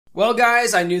Well,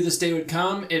 guys, I knew this day would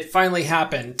come. It finally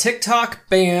happened. TikTok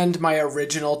banned my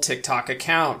original TikTok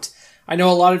account. I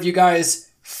know a lot of you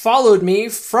guys followed me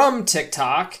from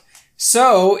TikTok.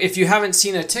 So if you haven't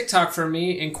seen a TikTok from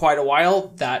me in quite a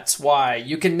while, that's why.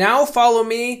 You can now follow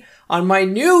me on my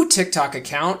new TikTok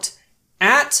account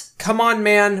at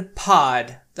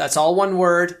ComeOnManPod. That's all one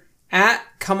word, at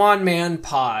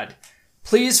ComeOnManPod.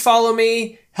 Please follow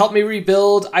me. Help me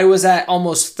rebuild. I was at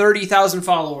almost 30,000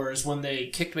 followers when they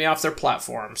kicked me off their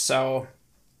platform. So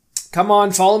come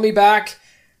on, follow me back.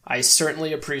 I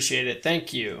certainly appreciate it.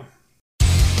 Thank you.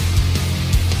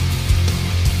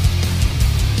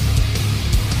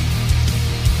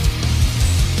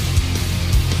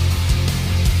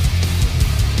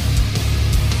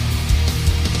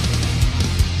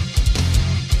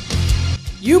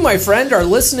 You, my friend, are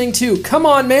listening to Come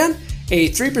On Man, a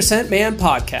 3% Man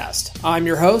podcast. I'm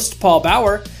your host, Paul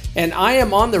Bauer, and I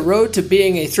am on the road to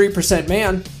being a 3%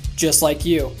 man, just like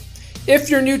you. If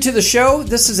you're new to the show,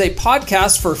 this is a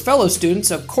podcast for fellow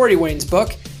students of Corey Wayne's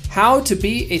book, How to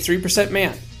Be a 3%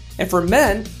 Man, and for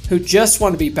men who just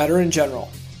want to be better in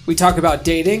general. We talk about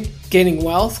dating, gaining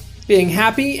wealth, being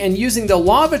happy, and using the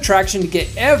law of attraction to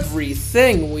get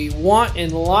everything we want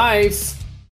in life.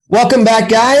 Welcome back,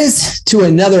 guys, to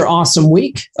another awesome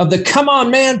week of the Come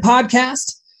On Man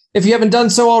podcast. If you haven't done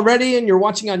so already and you're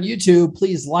watching on YouTube,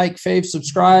 please like, fave,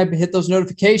 subscribe, hit those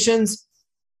notifications.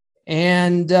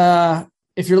 And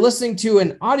if you're listening to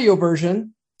an audio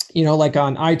version, like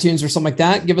on iTunes or something like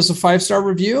that, give us a 5-star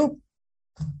review.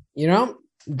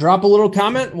 Drop a little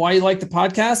comment why you like the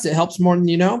podcast. It helps more than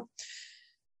you know.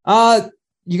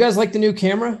 You guys like the new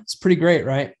camera? It's pretty great,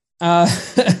 right?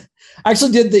 I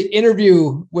actually did the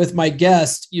interview with my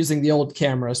guest using the old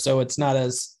camera, so it's not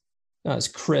as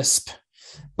crisp.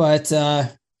 But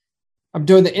I'm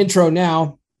doing the intro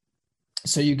now,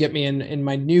 so you get me in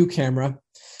my new camera.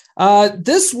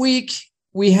 This week,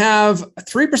 we have a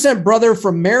 3% brother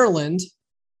from Maryland.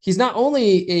 He's not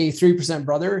only a 3%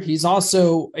 brother, he's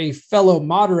also a fellow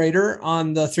moderator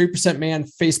on the 3% Man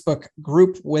Facebook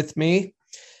group with me.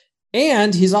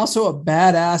 And he's also a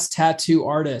badass tattoo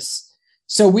artist.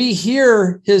 So we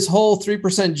hear his whole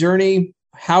 3% journey,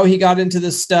 how he got into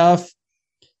this stuff,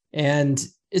 and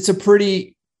it's a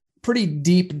pretty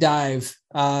deep dive.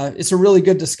 It's a really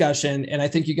good discussion, and I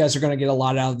think you guys are going to get a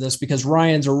lot out of this because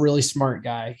Ryan's a really smart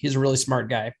guy. He's a really smart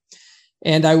guy,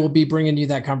 and I will be bringing you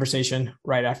that conversation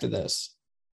right after this.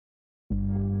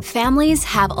 Families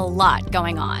have a lot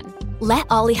going on. Let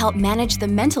Ollie help manage the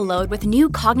mental load with new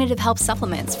cognitive help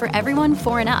supplements for everyone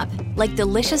 4 and up, like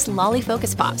delicious Lolly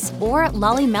Focus Pops or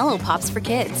Lolly Mellow Pops for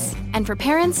kids. And for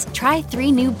parents, try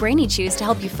 3 new Brainy Chews to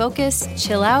help you focus,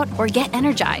 chill out, or get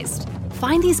energized.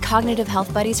 Find these cognitive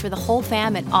health buddies for the whole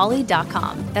fam at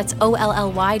ollie.com. That's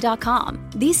OLLY.com.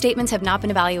 These statements have not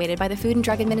been evaluated by the Food and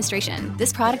Drug Administration.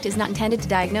 This product is not intended to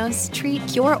diagnose, treat,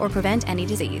 cure, or prevent any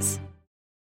disease.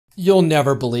 You'll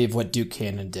never believe what Duke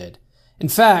Cannon did. In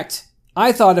fact,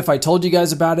 I thought if I told you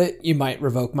guys about it, you might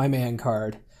revoke my man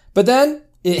card. But then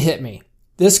it hit me.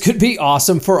 This could be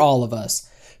awesome for all of us.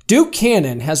 Duke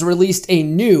Cannon has released a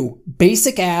new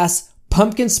basic-ass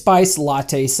pumpkin spice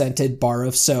latte scented bar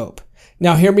of soap.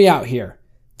 Now hear me out here.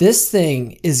 This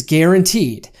thing is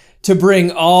guaranteed to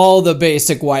bring all the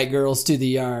basic white girls to the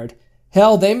yard.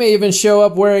 Hell, they may even show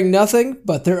up wearing nothing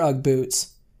but their Ugg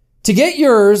boots. To get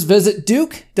yours, visit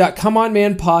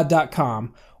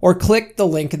duke.comeonmanpod.com or click the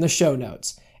link in the show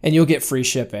notes, and you'll get free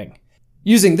shipping.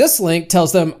 Using this link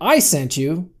tells them I sent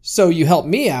you, so you help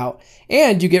me out,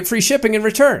 and you get free shipping in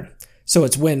return. So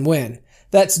it's win-win.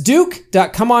 That's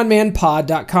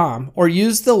duke.comeonmanpod.com or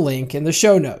use the link in the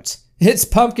show notes. It's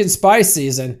pumpkin spice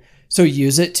season, so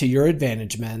use it to your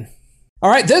advantage, men. All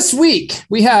right, this week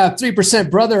we have 3%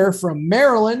 brother from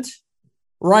Maryland,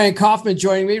 Ryan Kaufman,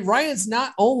 joining me. Ryan's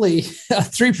not only a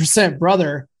 3%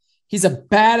 brother, he's a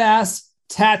badass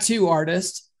tattoo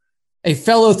artist, a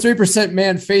fellow 3%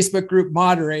 Man Facebook group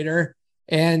moderator,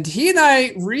 and he and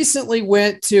I recently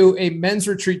went to a men's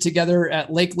retreat together at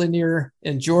Lake Lanier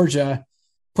in Georgia,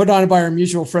 put on by our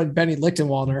mutual friend Benny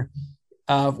Lichtenwalder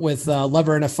with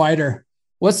Lover and a Fighter.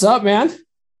 What's up, man?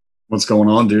 What's going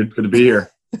on, dude? Good to be here.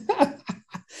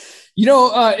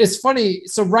 It's funny.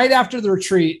 So right after the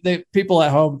retreat, the people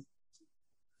at home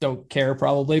don't care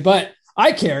probably, but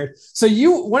I cared. So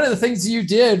one of the things you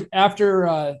did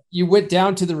after you went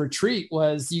down to the retreat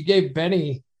was you gave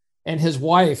Benny and his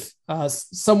wife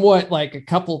somewhat like a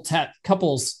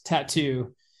couple's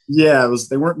tattoo. Yeah,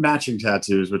 they weren't matching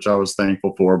tattoos, which I was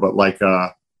thankful for, but I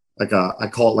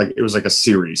call it it was like a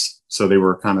series. So they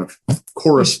were kind of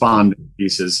corresponding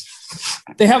pieces.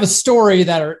 They have a story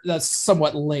that's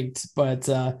somewhat linked, but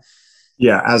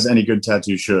Yeah, as any good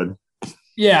tattoo should.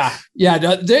 Yeah,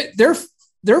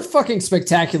 they're fucking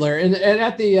spectacular. And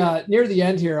at the near the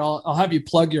end here, I'll have you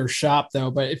plug your shop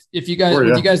though. But if you guys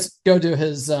when you guys go to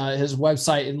his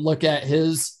website and look at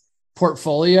his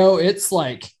portfolio, it's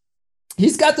like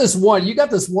he's got this one. You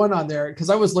got this one on there because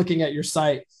I was looking at your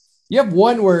site. You have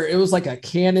one where it was like a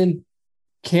Canon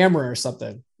camera or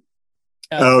something.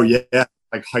 Oh yeah,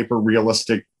 like hyper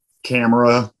realistic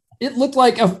camera. It looked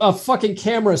like a fucking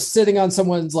camera sitting on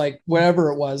someone's like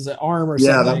whatever it was, an arm or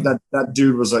something. Yeah, that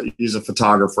dude he's a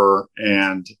photographer,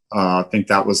 and I think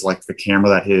that was like the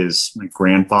camera that his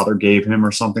grandfather gave him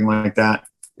or something like that.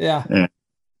 Yeah, and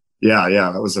yeah,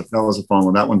 that was a fun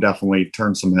one. That one definitely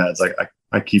turned some heads.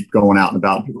 I keep going out and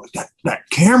about, and people like that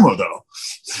camera though.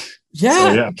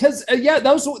 Yeah, because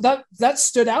that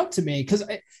stood out to me. Because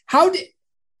how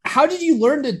did you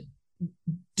learn to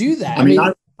do that? I mean,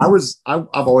 I've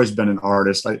always been an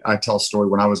artist. I tell a story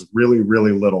when I was really,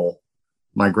 really little.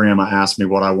 My grandma asked me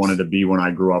what I wanted to be when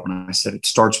I grew up, and I said it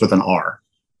starts with an R.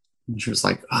 And she was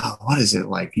like, "Oh, what is it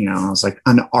like?" I was like,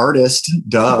 "An artist,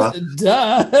 duh."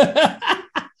 Duh.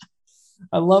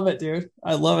 I love it, dude.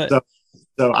 I love it.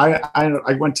 So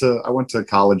I went to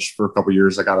college for a couple of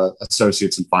years. I got an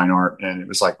associate's in fine art, and it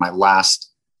was like my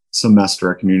last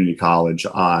semester at community college.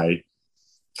 I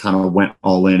kind of went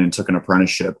all in and took an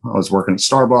apprenticeship. I was working at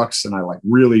Starbucks, and I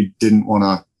really didn't want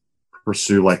to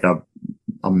pursue like a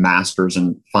master's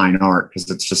in fine art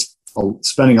because it's just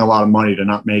spending a lot of money to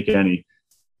not make any.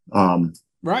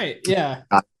 Right. Yeah.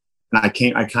 And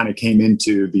I kind of came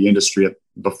into the industry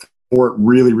before it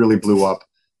really, really blew up,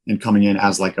 and coming in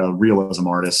as like a realism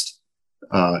artist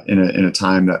in a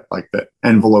time that like the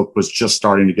envelope was just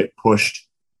starting to get pushed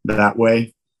that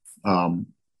way.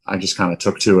 I just kind of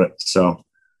took to it. So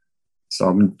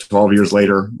I'm 12 years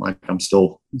later, like I'm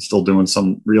still doing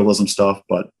some realism stuff,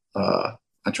 but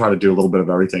I try to do a little bit of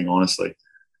everything, honestly.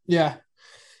 Yeah.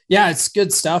 Yeah. It's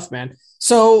good stuff, man.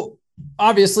 So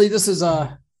obviously this is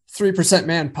a 3%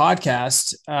 Man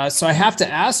podcast. So I have to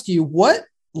ask you, what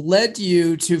led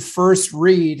you to first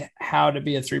read How to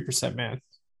Be a 3% Man?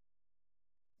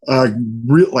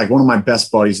 Like one of my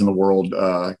best buddies in the world,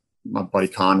 my buddy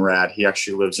Conrad, he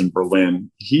actually lives in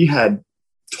Berlin. He had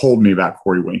told me about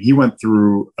Corey Wayne. He went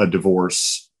through a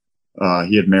divorce.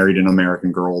 He had married an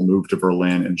American girl, moved to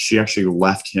Berlin, and she actually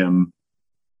left him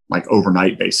like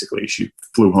overnight, basically. She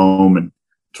flew home and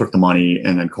took the money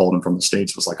and then called him from the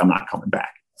States, was like, "I'm not coming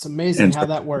back." It's amazing how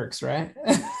that works, right?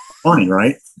 Funny,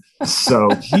 right? So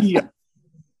he,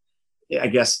 I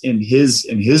guess in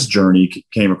his journey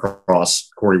came across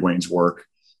Corey Wayne's work.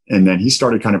 And then he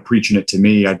started kind of preaching it to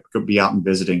me. I'd be out and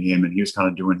visiting him, and he was kind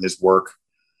of doing his work.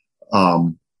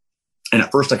 And at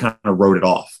first I kind of wrote it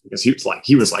off because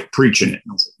he was like preaching it.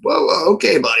 And I was like, whoa,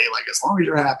 okay, buddy. Like, as long as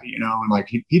you're happy, and like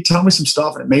he'd tell me some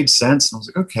stuff and it made sense. And I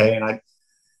was like, okay. And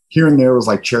here and there was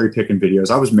like cherry picking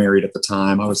videos. I was married at the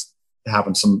time. I was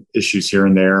having some issues here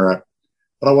and there,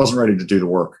 but I wasn't ready to do the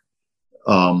work.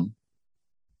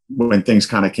 When things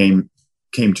kind of came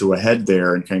to a head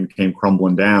there and came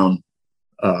crumbling down,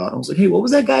 I was like, hey, what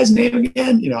was that guy's name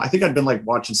again? I think I'd been like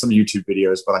watching some YouTube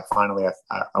videos, but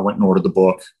I went and ordered the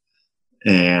book.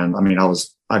 And I mean,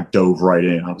 I dove right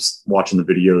in. I was watching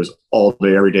the videos all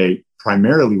day, every day,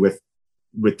 primarily with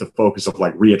the focus of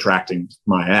like reattracting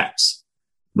my ex,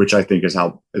 which I think is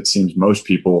how it seems most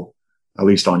people, at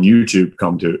least on YouTube,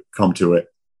 come to it.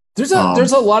 There's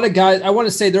a lot of guys. I want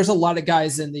to say there's a lot of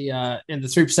guys in the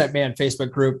 3% Man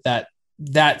Facebook group that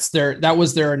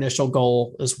was their initial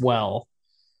goal as well,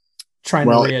 trying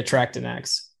to reattract an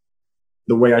ex.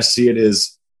 The way I see it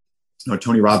is,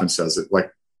 Tony Robbins says it,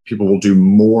 like, people will do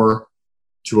more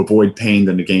to avoid pain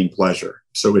than to gain pleasure.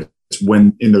 So it's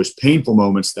when in those painful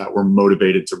moments that we're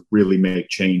motivated to really make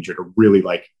change or to really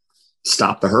like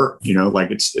stop the hurt,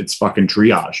 like it's fucking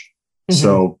triage. Mm-hmm.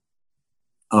 So,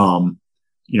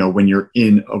 when you're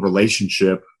in a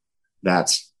relationship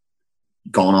that's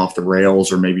gone off the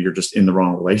rails, or maybe you're just in the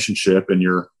wrong relationship and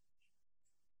you're,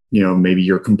 maybe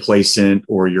you're complacent,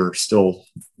 or you're still,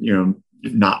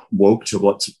 not woke to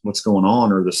what's going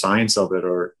on, or the science of it,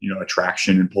 or,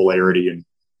 attraction and polarity and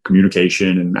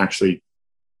communication and actually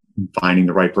finding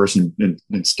the right person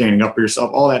and standing up for yourself,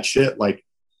 all that shit. Like,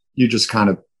 you just kind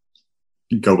of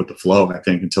go with the flow, I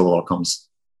think, until it all comes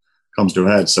to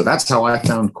a head. So that's how I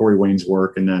found Corey Wayne's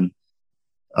work. And then,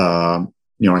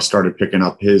 I started picking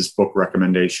up his book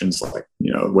recommendations, like,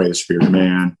 The Way of the Spirit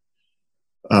Man.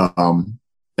 And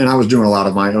I was doing a lot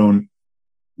of my own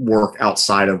work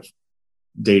outside of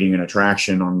dating and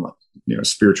attraction on,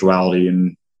 spirituality,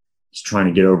 and just trying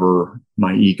to get over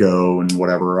my ego and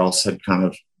whatever else had kind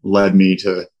of led me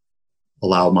to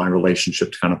allowed my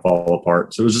relationship to kind of fall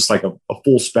apart. So it was just like a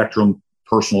full spectrum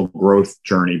personal growth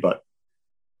journey. But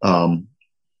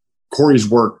Corey's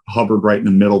work hovered right in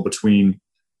the middle between,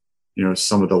 you know,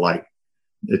 some of the like,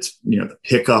 it's, you know, the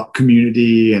pickup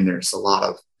community, and there's a lot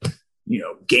of, you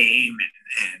know, game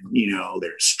and, you know,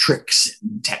 there's tricks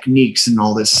and techniques and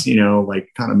all this, you know, like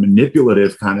kind of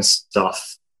manipulative kind of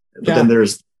stuff. But then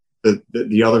there's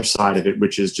the other side of it,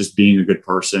 which is just being a good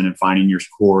person and finding your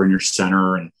core and your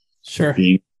center and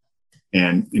being,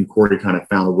 and Corey kind of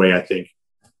found a way. I think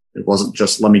it wasn't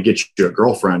just, let me get you a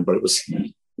girlfriend, but it was,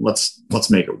 let's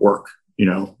make it work, you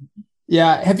know?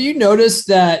 Yeah. Have you noticed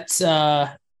that,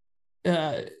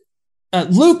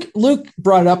 Luke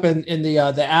brought it up in the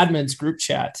admins group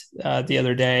chat the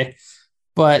other day,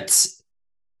 but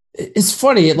it's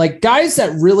funny, like guys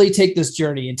that really take this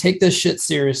journey and take this shit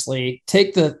seriously,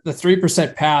 take the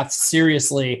 3% path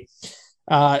seriously.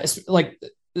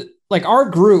 Like our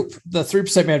group, the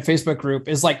 3% Man Facebook group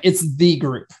is like, it's the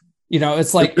group, you know,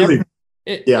 it's like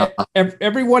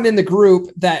everyone in the group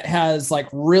that has like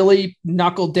really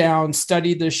knuckled down,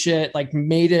 studied this shit, like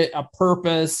made it a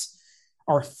purpose,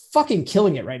 are fucking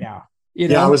killing it right now. You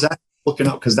know? Yeah, I was actually looking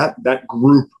up because that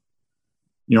group,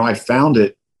 you know, I found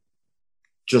it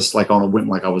just like on a whim.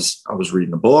 Like I was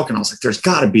reading a book and I was like, there's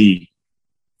got to be,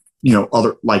 you know,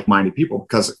 other like-minded people,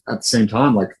 because at the same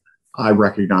time, like I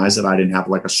recognized that I didn't have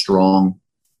like a strong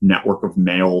network of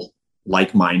male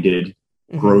like-minded,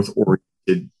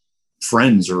 growth-oriented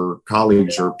friends or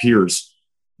colleagues or peers.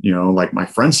 You know, like my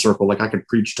friend circle, like I could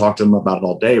talk to them about it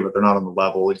all day, but they're not on the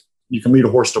level. You can lead a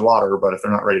horse to water, but if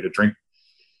they're not ready to drink.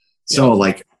 So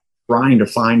like trying to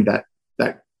find that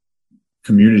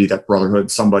community, that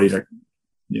brotherhood, somebody that,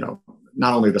 you know,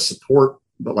 not only the support,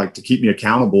 but like to keep me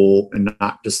accountable and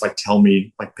not just like tell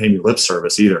me, like pay me lip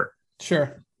service either.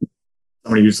 Sure.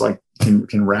 Somebody who's like,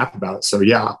 can rap about it. So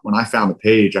yeah, when I found the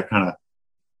page, I'd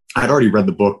already read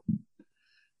the book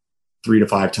 3 to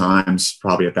 5 times,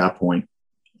 probably at that point.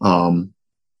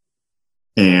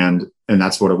 And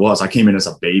that's what it was. I came in as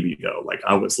a baby though. Like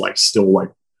I was like, still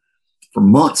like for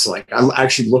months, like I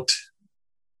actually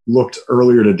looked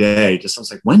earlier today, I was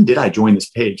like, when did I join this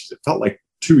page? It felt like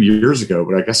 2 years ago,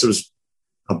 but I guess it was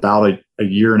about a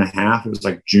year and a half. It was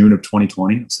like June of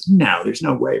 2020. I was like, no, there's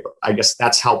no way. But I guess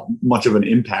that's how much of an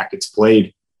impact it's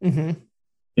played in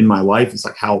my life. It's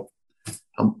like how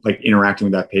I'm like interacting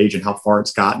with that page and how far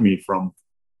it's gotten me from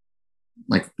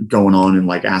like going on and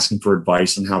like asking for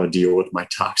advice on how to deal with my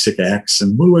toxic ex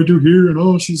and what do I do here? And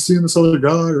oh, she's seeing this other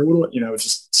guy, or what do I, you know, it's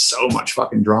just so much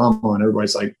fucking drama and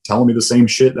everybody's like telling me the same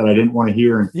shit that I didn't want to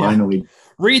hear. And finally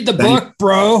read the book,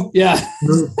 bro. Yeah.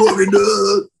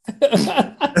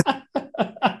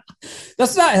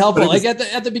 That's not helpful. Like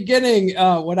at the beginning,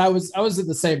 when I was in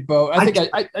the same boat, I think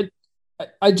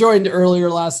I joined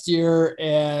earlier last year,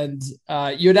 and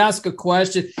you'd ask a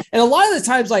question. And a lot of the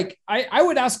times, like I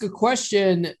would ask a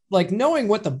question, like knowing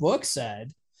what the book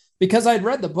said, because I'd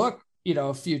read the book, you know,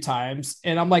 a few times,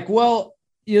 and I'm like, well,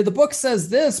 you know, the book says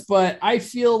this, but I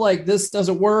feel like this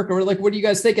doesn't work, or like, what do you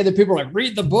guys think? And then people are like,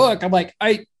 read the book. I'm like,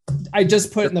 I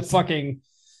just put in the fucking,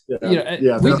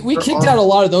 we kicked out a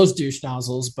lot of those douche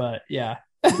nozzles, but yeah.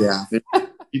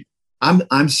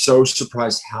 I'm so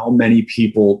surprised how many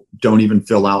people don't even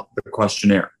fill out the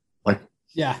questionnaire. Like,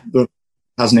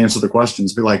 hasn't answered the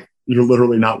questions. Be like, you're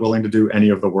literally not willing to do any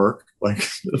of the work. Like,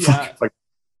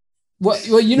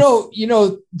 well, you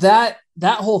know that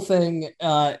whole thing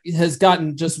has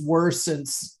gotten just worse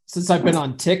since I've been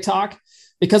on TikTok,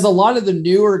 because a lot of the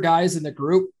newer guys in the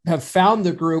group have found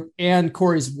the group and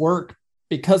Corey's work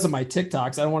because of my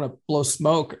TikToks. I don't want to blow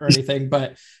smoke or anything,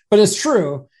 but it's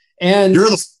true. And you're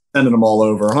sending them all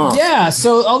over, huh? Yeah.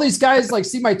 So all these guys like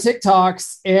see my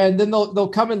TikToks, and then they'll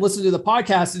come and listen to the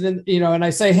podcast, and then, you know, and I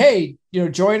say, hey, you know,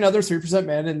 join other 3%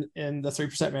 Men in the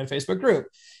 3% Man Facebook group.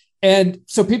 And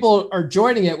so people are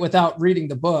joining it without reading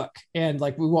the book, and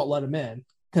like, we won't let them in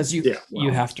because you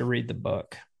have to read the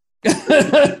book.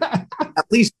 At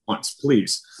least once,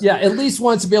 please. Yeah. At least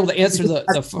once to be able to answer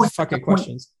the fucking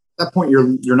questions. At that point,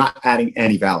 you're not adding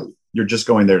any value. You're just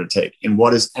going there to take. And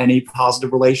what is any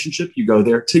positive relationship? You go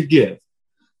there to give.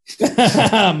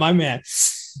 My man.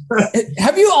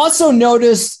 Have you also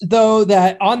noticed though,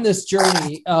 that on this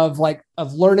journey of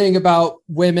learning about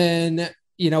women,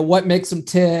 you know, what makes them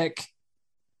tick,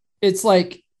 it's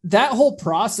like that whole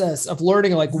process of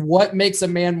learning, like what makes a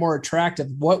man more attractive,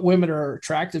 what women are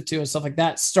attractive to and stuff like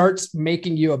that starts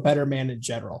making you a better man in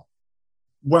general.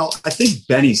 Well, I think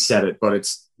Benny said it, but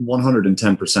it's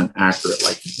 110% accurate.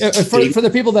 Like for the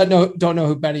people that don't know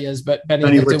who Benny is, but Benny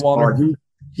Walner,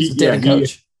 he's a dating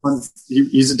coach.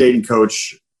 He's a dating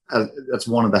coach. That's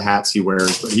one of the hats he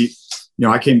wears. But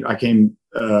I came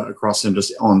across him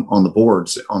just on the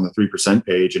boards on the 3%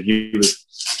 page, and he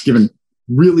was giving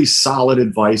really solid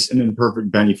advice in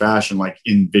perfect Benny fashion, like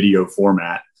in video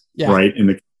format, right?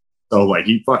 So like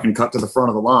he fucking cut to the front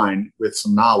of the line with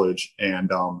some knowledge, and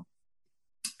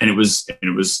it was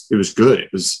good.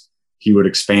 He would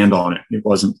expand on it. It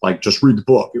wasn't like just read the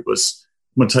book. It was,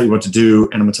 I'm going to tell you what to do,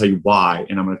 and I'm going to tell you why,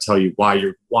 and I'm going to tell you why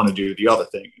you want to do the other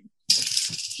thing.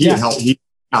 He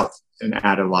out and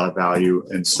added a lot of value,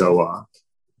 and so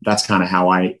that's kind of how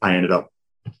I ended up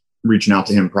reaching out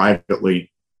to him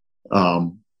privately.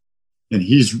 And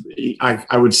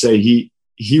I would say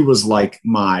he was like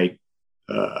my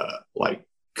like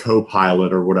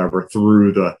co-pilot or whatever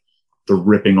through the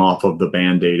ripping off of the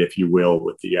Band-Aid, if you will,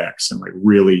 with the X, and like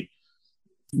really,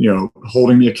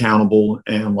 holding me accountable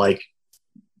and like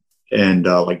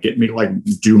get me to like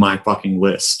do my fucking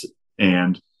list,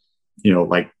 and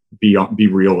like be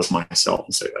real with myself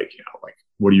and say like,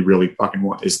 what do you really fucking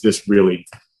want? Is this really?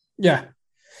 Yeah.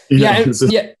 Yeah.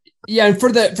 And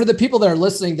for the people that are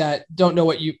listening that don't know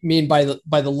what you mean by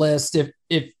the list,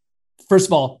 if first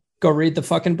of all, go read the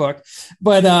fucking book.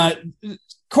 But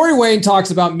Corey Wayne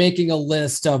talks about making a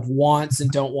list of wants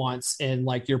and don't wants and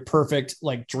like your perfect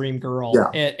like dream girl.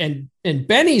 Yeah. And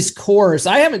Benny's course,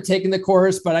 I haven't taken the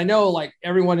course, but I know like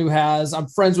everyone who has, I'm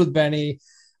friends with Benny.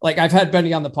 Like I've had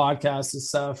Benny on the podcast and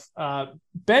stuff.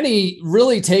 Benny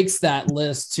really takes that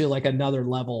list to like another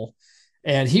level.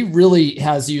 And he really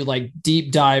has you like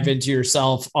deep dive into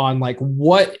yourself on like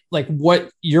what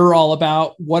you're all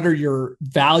about. What are your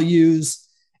values?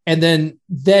 And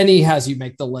then he has you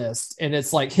make the list. And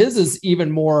it's like, his is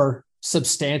even more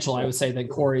substantial, I would say, than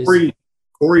Corey's.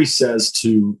 Corey says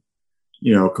to,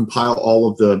 compile all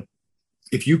of the,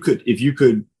 if you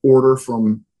could order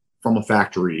from a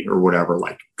factory or whatever,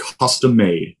 like custom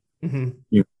made,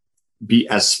 be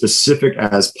as specific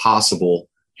as possible,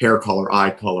 hair color,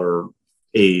 eye color,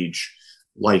 age,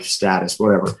 life status,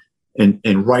 whatever,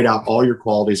 and write out all your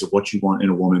qualities of what you want in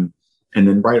a woman, and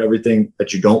then write everything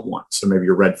that you don't want. So maybe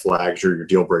your red flags or your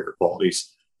deal breaker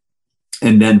qualities.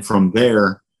 And then from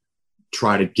there,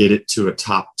 try to get it to a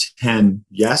top 10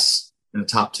 yes and a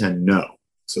top 10 no.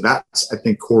 So that's, I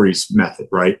think, Corey's method,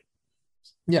 right?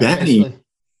 Yeah. Benny,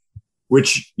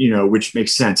 which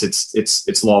makes sense.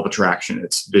 It's law of attraction.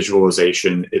 It's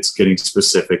visualization. It's getting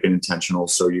specific and intentional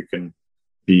so you can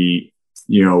be,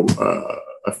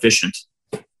 efficient.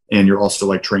 And you're also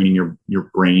like training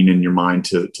your brain and your mind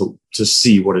to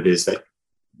see what it is that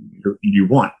you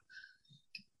want.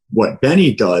 What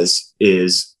Benny does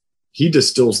is he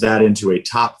distills that into a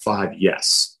top 5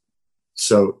 yes.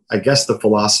 So I guess the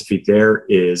philosophy there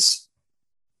is,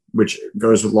 which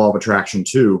goes with law of attraction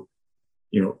too,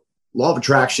 law of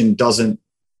attraction doesn't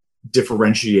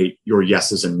differentiate your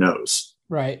yeses and nos.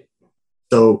 Right.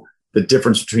 So the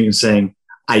difference between saying,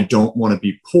 I don't want to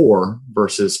be poor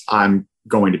versus I'm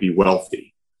going to be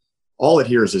wealthy. All it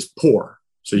hears is poor.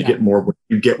 So you get more,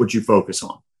 you get what you focus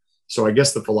on. So I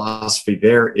guess the philosophy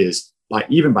there is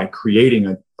by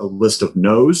creating a list of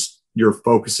no's, you're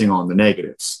focusing on the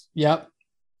negatives. Yep.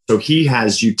 So he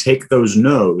has you take those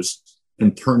no's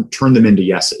and turn them into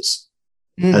yeses.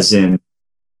 As in,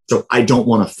 so I don't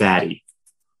want a fatty.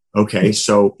 Okay.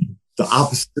 So the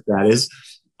opposite of that is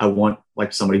I want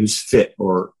like somebody who's fit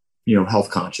or, health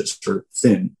conscious or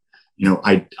thin.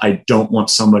 I don't want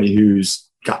somebody who's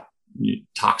got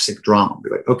toxic drama. Be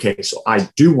like, okay, so I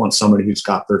do want somebody who's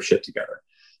got their shit together.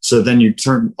 So then you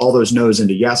turn all those no's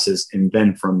into yeses. And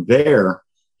then from there,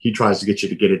 he tries to get you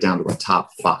to get it down to a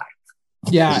top 5.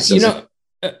 Yeah.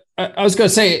 I was going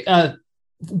to say,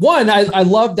 one, I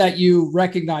love that you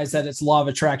recognize that it's law of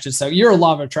attraction. So you're a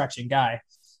law of attraction guy.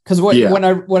 Because when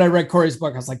I read Corey's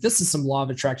book, I was like, this is some law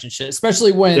of attraction shit,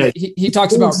 especially when he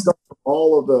talks about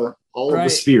all of the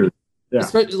spheres. Yeah.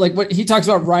 Especially like what he talks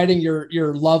about writing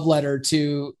your love letter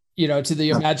to the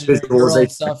imaginary girl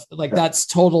and stuff. Like that's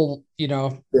total,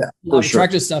 law of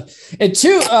attraction stuff. And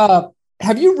 2,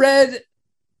 have you read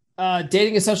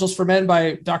Dating Essentials for Men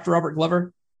by Dr. Robert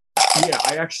Glover? Yeah,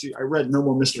 I read No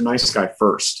More Mr. Nice Guy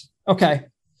first. Okay.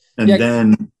 And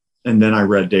then I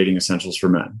read Dating Essentials for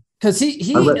Men. Because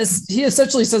he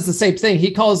essentially says the same thing.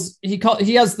 He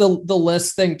has the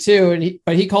list thing too,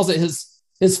 but he calls it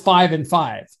his 5 and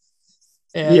 5.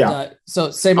 And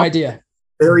so same idea.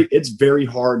 It's very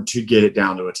hard to get it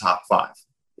down to a top 5.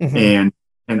 And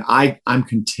I'm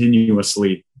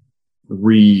continuously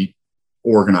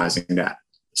reorganizing that.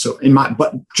 So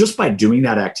but just by doing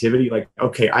that activity, like,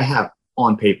 okay, I have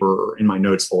on paper or in my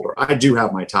notes folder, I do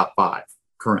have my top 5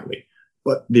 currently.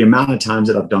 But the amount of times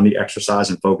that I've done the exercise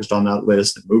and focused on that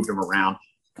list and moved them around,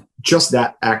 just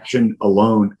that action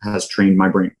alone has trained my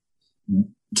brain.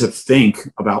 to think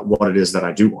about what it is that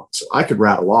I do want. So I could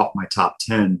rattle off my top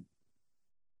 10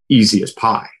 easy as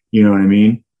pie. You know what I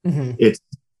mean? Mm-hmm.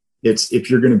 It's if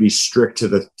you're going to be strict to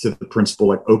the principle,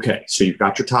 like, okay, so you've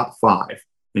got your top 5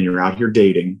 and you're out here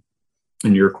dating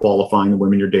and you're qualifying the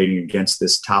women you're dating against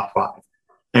this top 5.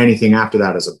 Anything after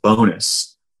that is a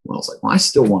bonus. Well, it's like, well, I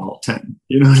still want all 10.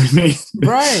 You know what I mean?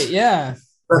 Right. Yeah.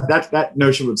 That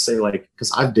notion would say, like,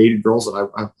 because I've dated girls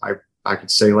that I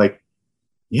could say, like,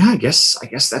 yeah, I guess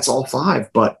that's all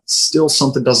 5, but still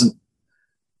something doesn't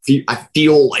feel, I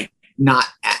feel like not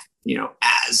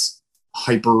as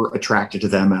hyper attracted to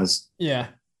them as, yeah.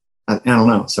 I don't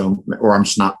know. So, or I'm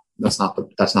just not, that's not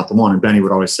the one. And Benny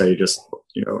would always say, just,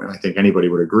 and I think anybody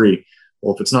would agree,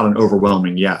 well, if it's not an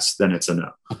overwhelming yes, then it's a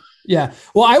no. Yeah.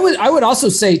 Well, I would also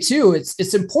say too,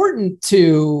 it's important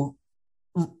to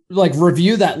like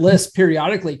review that list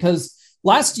periodically, because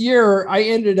last year I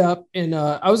ended up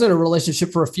I was in a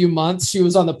relationship for a few months. She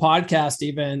was on the podcast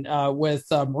even with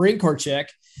a Marine Corps chick.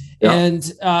 Yeah.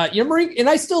 And and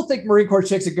I still think Marine Corps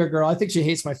chick's a good girl. I think she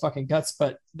hates my fucking guts,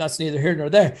 but that's neither here nor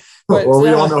there. But well, we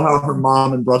all know how her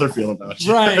mom and brother feel about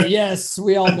you. Right. Yes,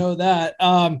 we all know that.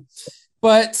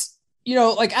 But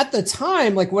like at the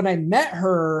time, like when I met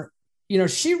her,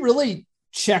 she really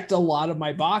checked a lot of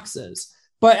my boxes.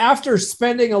 But after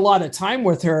spending a lot of time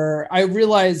with her, I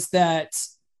realized that,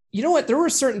 there were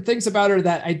certain things about her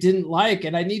that I didn't like,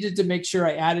 and I needed to make sure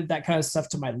I added that kind of stuff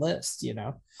to my list,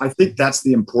 I think that's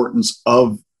the importance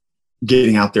of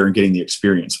getting out there and getting the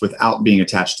experience without being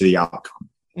attached to the outcome.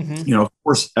 Mm-hmm. Of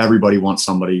course, everybody wants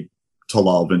somebody to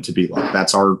love and to be loved.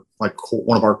 That's one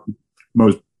of our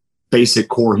most basic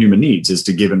core human needs is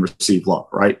to give and receive love,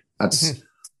 right? That's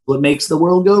what makes the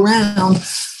world go round.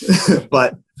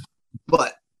 But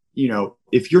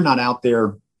if you're not out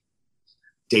there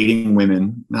dating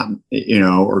women, not,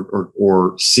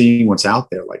 or seeing what's out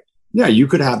there, like, yeah, you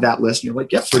could have that list and you're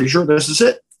like, yeah, pretty sure this is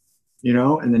it,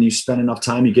 and then you spend enough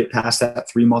time, you get past that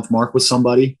 3-month mark with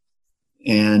somebody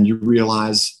and you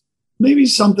realize maybe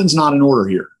something's not in order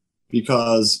here,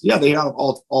 because yeah, they have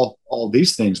all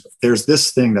these things, but there's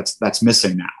this thing that's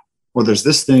missing now, or there's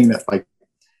this thing that, like,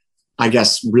 I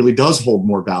guess really does hold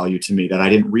more value to me that I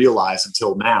didn't realize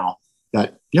until now,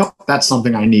 that, that's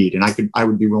something I need. And I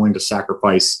would be willing to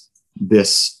sacrifice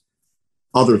this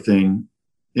other thing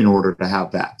in order to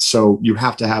have that. So you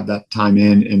have to have that time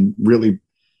in and really,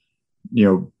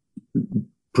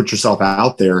 put yourself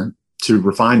out there to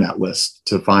refine that list,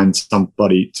 to find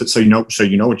somebody so you know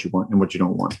what you want and what you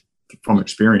don't want from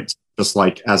experience, just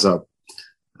like as a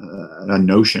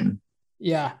notion.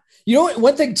 Yeah.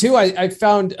 One thing too, I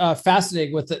found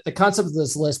fascinating with the concept of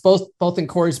this list, both in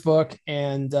Corey's book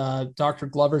and Dr.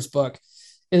 Glover's book,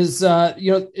 is,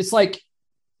 it's like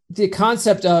the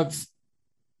concept of,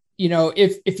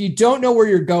 if you don't know where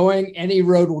you're going, any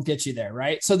road will get you there.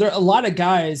 Right. So there are a lot of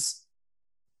guys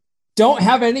don't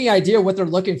have any idea what they're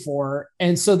looking for.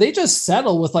 And so they just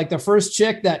settle with like the first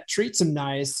chick that treats them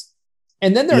nice.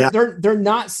 And then they're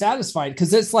not satisfied.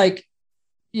 Cause it's like,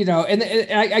 and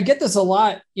I get this a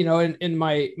lot, in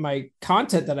my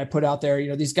content that I put out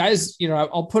there, these guys,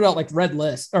 I'll put out like red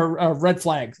lists or red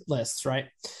flag lists. Right.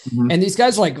 Mm-hmm. And these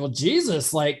guys are like, well,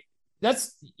 Jesus, like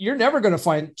you're never going to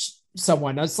find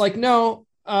someone. It's like, no,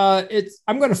 I'm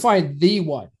going to find the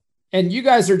one. And you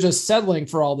guys are just settling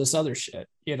for all this other shit,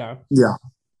 Yeah.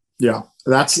 Yeah.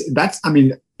 That's, I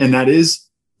mean, and that is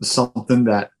something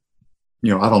that, I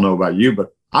don't know about you,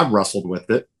 but I've wrestled with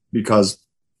it because,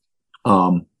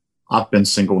 I've been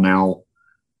single now,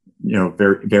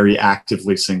 very, very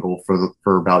actively single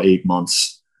for about 8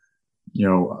 months.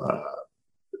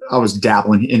 I was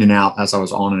dabbling in and out as I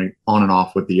was on and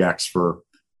off with the ex for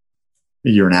a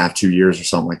year and a half, 2 years or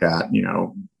something like that,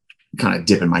 kind of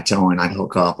dipping my toe in. I'd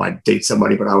hook up, I'd date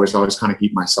somebody, but I was always kind of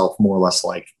keep myself more or less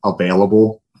like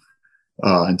available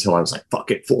until I was like, fuck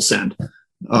it, full send.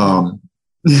 But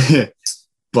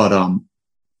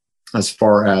as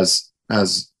far as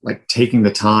like taking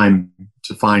the time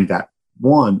to find that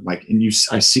one, like, and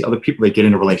I see other people, they get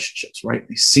into relationships, right?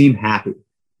 They seem happy.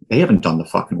 They haven't done the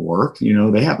fucking work. They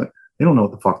don't know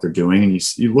what the fuck they're doing.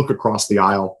 And you look across the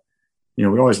aisle, we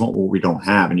always want what we don't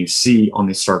have. And you see on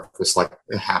the surface, like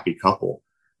a happy couple,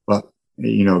 but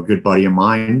a good buddy of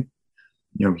mine,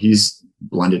 he's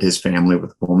blended his family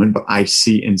with a woman, but I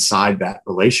see inside that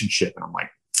relationship and I'm like,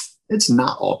 it's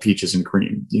not all peaches and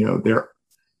cream. They're,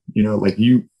 like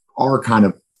you are kind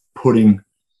of putting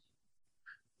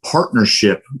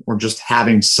partnership or just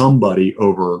having somebody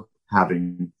over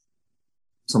having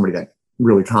somebody that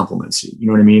really compliments you. You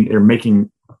know what I mean? They're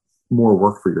making more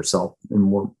work for yourself and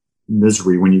more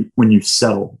misery when you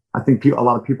settle. I think a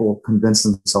lot of people convince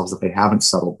themselves that they haven't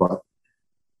settled, but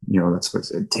that's what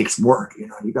it takes work.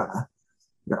 You gotta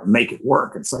make it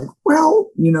work. It's like,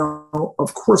 well,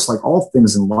 of course, like all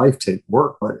things in life take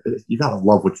work, but you gotta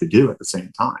love what you do at the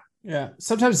same time. Yeah.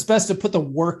 Sometimes it's best to put the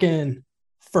work in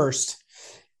first.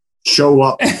 Show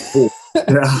up.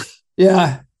 Yeah.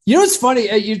 Yeah. It's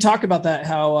funny. You talk about that,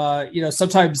 how,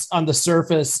 sometimes on the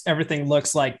surface, everything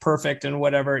looks like perfect and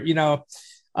whatever,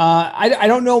 I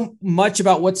don't know much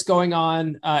about what's going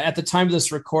on at the time of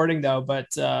this recording though,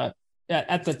 but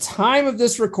at the time of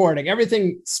this recording,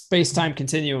 everything space-time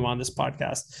continuum on this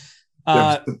podcast.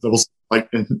 Like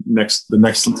the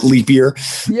next leap year.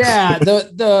 Yeah.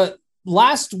 The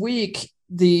last week,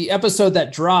 the episode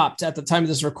that dropped at the time of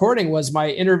this recording was my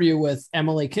interview with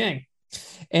Emily King.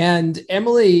 And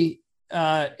Emily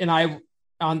and I,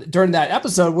 during that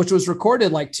episode, which was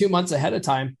recorded like 2 months ahead of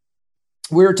time,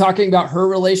 we were talking about her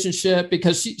relationship,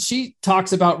 because she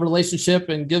talks about relationship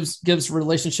and gives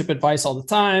relationship advice all the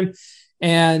time.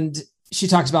 And she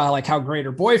talks about like how great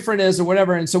her boyfriend is or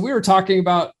whatever. And so we were talking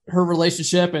about her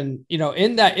relationship, and,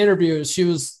 in that interview, she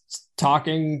was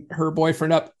talking her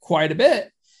boyfriend up quite a bit.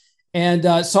 And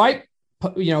so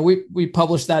we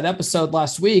published that episode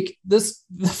last week. The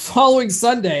following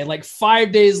Sunday, like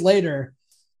 5 days later,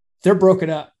 they're broken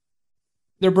up.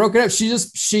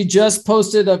 She just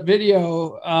posted a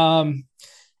video,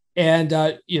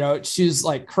 and she's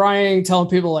like crying, telling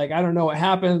people like, I don't know what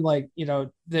happened. Like,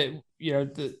 the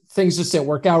things just didn't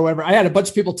work out or whatever. I had a bunch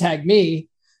of people tag me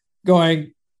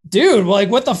going, dude, like,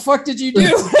 what the fuck did you do?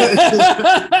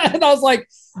 And I was like,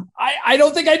 I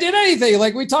don't think I did anything.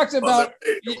 Like, we talked about,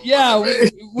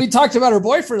 we talked about her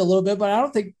boyfriend a little bit, but I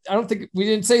don't think we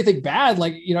didn't say anything bad.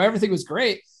 Like, everything was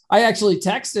great. I actually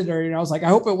texted her, I was like, I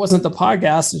hope it wasn't the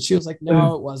podcast. And she was like,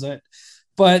 no, it wasn't.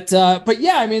 But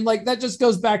yeah, I mean, like, that just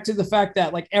goes back to the fact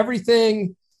that like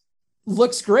everything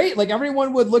looks great. Like,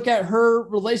 everyone would look at her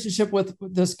relationship with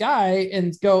this guy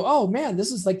and go, oh man,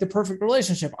 this is like the perfect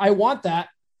relationship. I want that.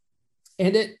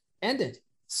 And it ended.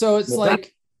 So it's I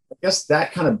guess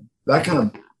that kind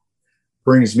of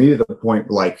brings me to the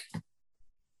point, like,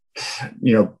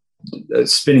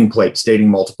 spinning plates, dating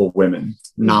multiple women,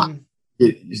 not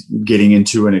getting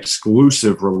into an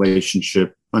exclusive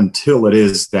relationship until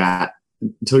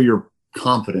you're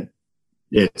confident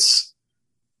it's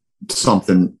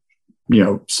something,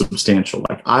 substantial.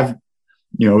 Like I've,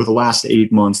 over the last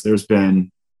 8 months, there's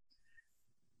been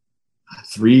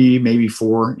 3, maybe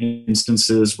 4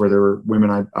 instances where there were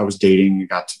women I was dating,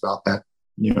 got to about that,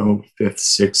 5th,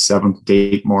 6th, 7th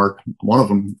date mark. One of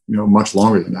them, much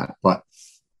longer than that, but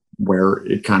where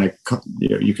it kind of,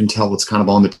 you can tell it's kind of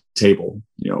on the table,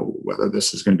 whether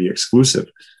this is going to be exclusive.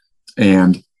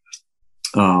 And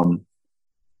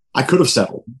I could have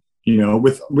settled,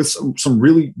 with some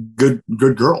really good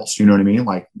girls, you know what I mean?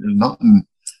 Like, there's nothing,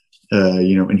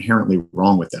 inherently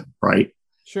wrong with them. Right.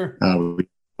 Sure.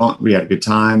 We had a good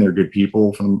time. They're good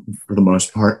people for the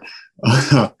most part.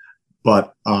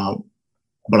 But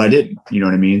I didn't, you know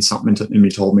what I mean? Something in me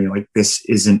told me like, this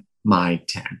isn't my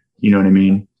 10, you know what I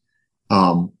mean?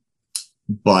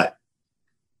 But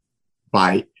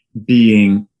by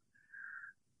being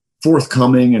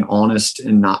forthcoming and honest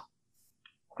and not,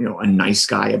 a nice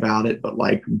guy about it, but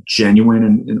like genuine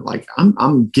and like,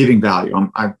 I'm giving value.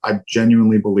 I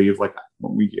genuinely believe like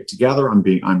when we get together,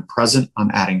 I'm present,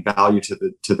 I'm adding value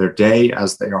to their day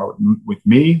as they are with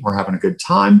me. We're having a good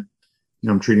time.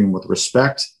 I'm treating them with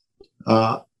respect.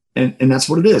 And that's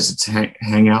what it is. It's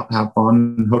hang out, have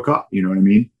fun, hook up, you know what I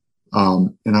mean?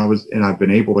 And I've been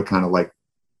able to kind of like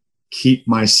keep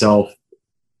myself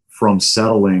from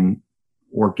settling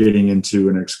or getting into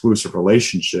an exclusive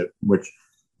relationship, which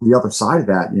the other side of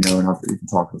that, and I've even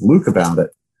talked with Luke about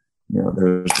it.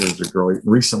 There's a girl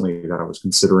recently that I was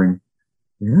considering,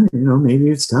 maybe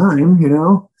it's time,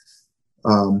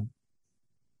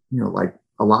 like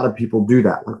a lot of people do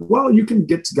that. Like, well, you can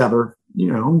get together,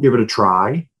 give it a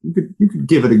try. You could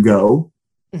give it a go,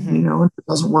 Mm-hmm. If it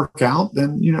doesn't work out,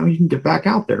 then, you can get back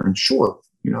out there. And sure,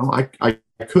 I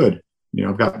could,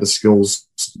 I've got the skills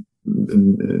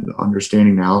and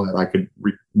understanding now that I could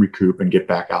recoup and get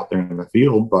back out there in the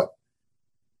field. But,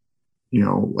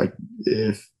 like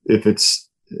if it's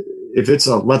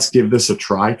a, let's give this a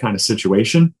try kind of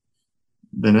situation,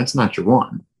 then that's not your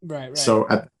one. Right. So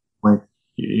at the point,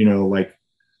 like,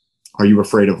 are you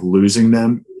afraid of losing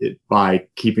them by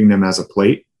keeping them as a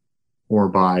plate or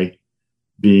by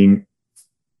being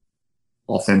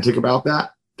authentic about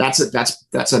that? That's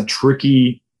a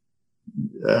tricky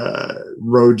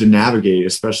road to navigate,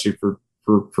 especially for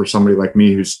somebody like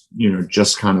me who's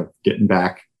just kind of getting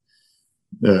back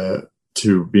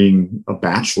to being a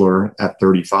bachelor at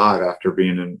 35 after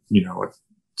being in a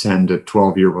 10 to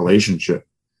 12 year relationship.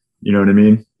 You know what I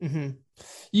mean? Mm-hmm.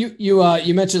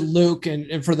 You mentioned Luke,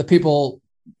 and for the people,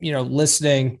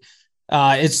 listening,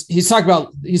 he's talking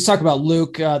about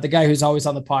Luke, the guy who's always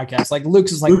on the podcast. Like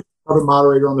Luke's is like Luke's the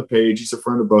moderator on the page. He's a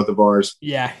friend of both of ours.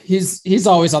 Yeah, he's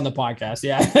always on the podcast.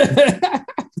 Yeah.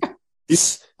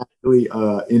 He's actually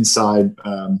inside.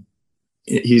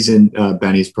 He's in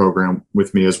Benny's program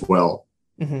with me as well.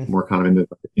 Mm-hmm. We're kind of in the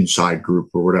inside group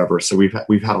or whatever. So we've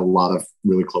had a lot of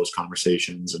really close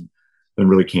conversations and been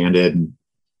really candid and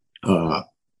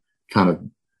kind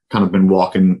of been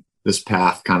walking this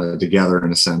path kind of together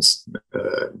in a sense,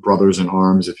 brothers in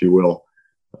arms, if you will.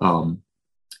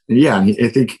 Yeah, I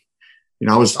think,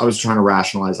 I was trying to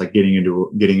rationalize like getting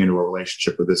into a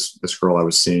relationship with this girl I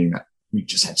was seeing that we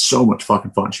just had so much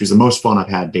fucking fun. She was the most fun I've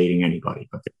had dating anybody,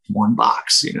 but there's one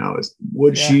box,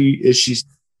 is she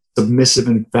submissive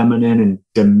and feminine and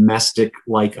domestic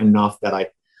like enough that I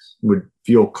would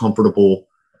feel comfortable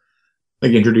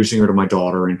like introducing her to my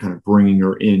daughter and kind of bringing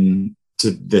her in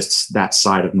to that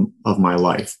side of my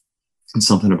life. And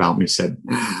something about me said,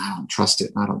 I don't trust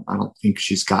it. I don't think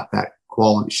she's got that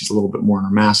quality. She's a little bit more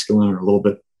masculine or a little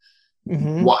bit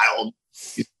wild.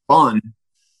 She's fun.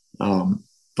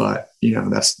 But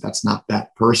that's not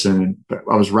that person. But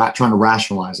I was trying to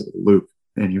rationalize it with Luke,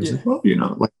 and he was like, well,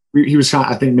 like he was kind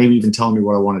of, I think maybe even telling me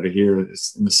what I wanted to hear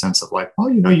is in the sense of like, well,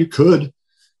 you could,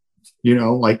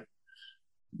 like,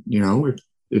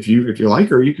 if you like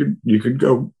her, you could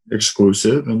go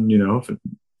exclusive and,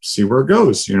 see where it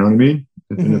goes. You know what I mean?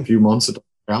 If in a few months it doesn't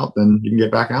work out, then you can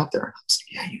get back out there. I was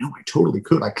like, yeah, I totally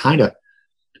could.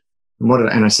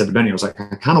 And I said to Benny, I was like,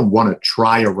 I kind of want to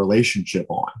try a relationship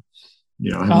on,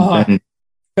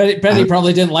 Benny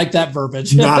probably didn't like that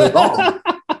verbiage. Not at all.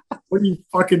 What do you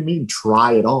fucking mean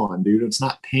try it on, dude? It's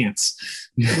not pants.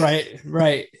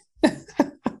 Right.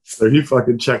 So he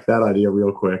fucking checked that idea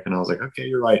real quick. And I was like, okay,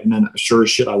 you're right. And then sure as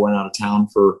shit, I went out of town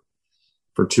for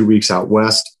 2 weeks out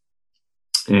west.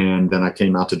 And then I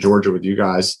came out to Georgia with you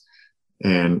guys.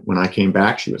 And when I came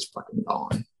back, she was fucking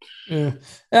gone. Yeah,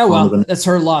 well, that's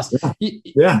her loss.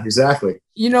 Yeah, exactly.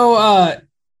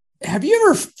 Have you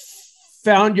ever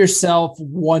found yourself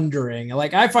wondering,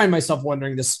 like I find myself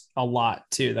wondering this a lot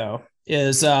too, though,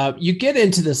 is you get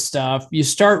into this stuff, you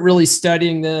start really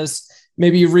studying this,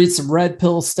 maybe you read some red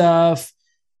pill stuff,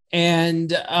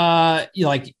 and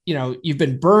you've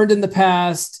been burned in the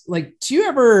past. Like, do you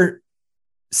ever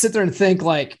sit there and think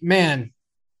like, man,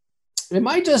 am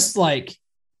I just like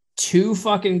too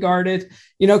fucking guarded?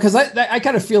 Because I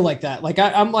kind of feel like that. Like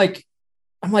I'm like,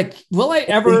 will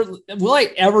I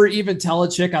ever even tell a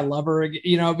chick I love her?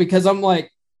 Because I'm like,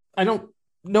 I don't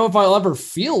know if I'll ever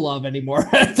feel love anymore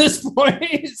at this point.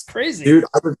 It's crazy, dude.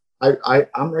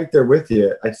 I'm right there with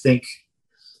you. I think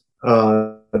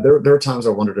there are times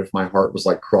I wondered if my heart was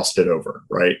like crusted over,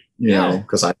 right?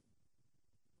 Because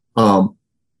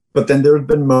but then there have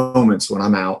been moments when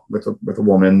I'm out with a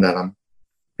woman that I'm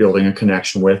building a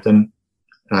connection with, and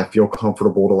I feel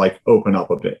comfortable to like open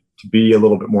up a bit, to be a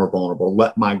little bit more vulnerable,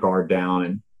 let my guard down.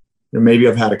 And maybe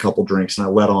I've had a couple drinks and I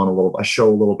let on a little, I show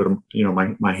a little bit of,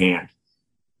 my hand.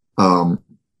 And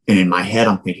in my head,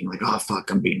 I'm thinking like, oh, fuck,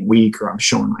 I'm being weak, or I'm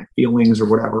showing my feelings or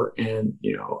whatever. And,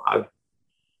 I've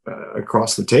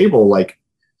across the table, like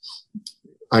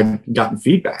I've gotten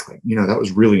feedback, like, that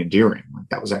was really endearing. Like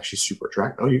that was actually super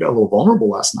attractive. Oh, you got a little vulnerable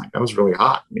last night. That was really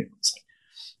hot. It's like,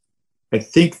 I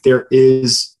think there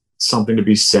is something to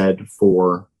be said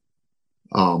for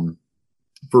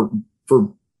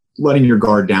letting your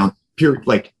guard down, period.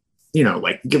 Like,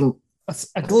 like give them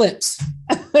a glimpse.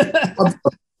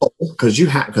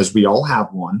 Because we all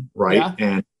have one, right? Yeah.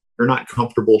 And you're not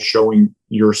comfortable showing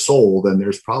your soul, then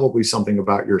there's probably something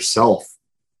about yourself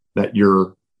that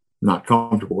you're not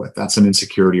comfortable with. That's an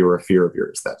insecurity or a fear of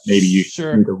yours that maybe you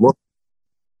need to look.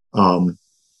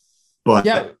 But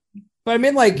yeah. But I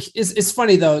mean, like, it's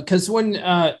funny though, because when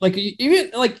like even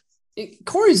like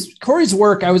Corey's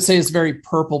work, I would say is very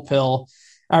purple pill.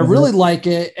 I really like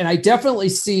it, and I definitely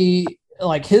see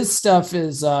like his stuff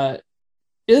is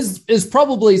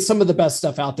probably some of the best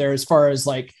stuff out there as far as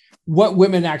like what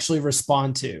women actually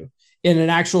respond to in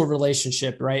an actual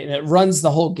relationship, right? And it runs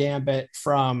the whole gambit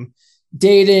from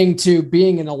dating to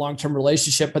being in a long-term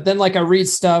relationship. But then like I read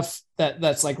stuff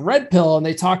that's like red pill, and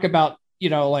they talk about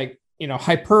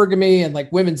hypergamy and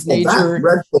like women's nature. That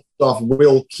red pill stuff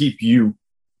will keep you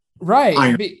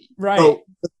right. Right. So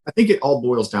I think it all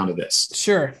boils down to this.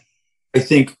 Sure. I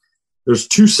think there's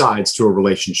two sides to a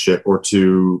relationship or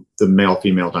to the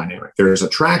male-female dynamic. There's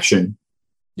attraction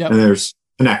and there's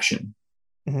connection.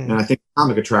 And I think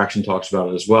Atomic Attraction talks about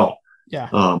it as well. Yeah.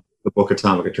 The book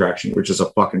Atomic Attraction, which is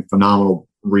a fucking phenomenal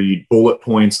read. Bullet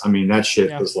points. I mean, that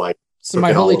shit was like So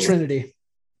my holy trinity.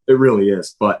 It really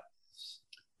is. But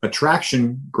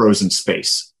attraction grows in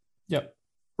space. Yep.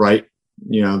 Right.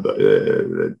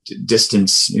 The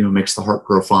distance, makes the heart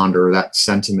grow fonder. That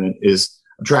sentiment is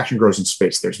attraction grows in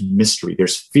space. There's mystery.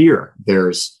 There's fear.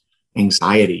 There's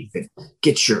anxiety that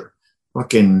gets your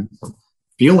fucking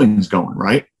feelings going.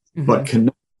 Right. Mm-hmm. But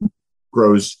connection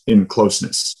grows in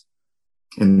closeness.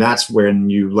 And that's when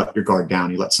you let your guard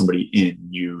down. You let somebody in.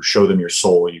 You show them your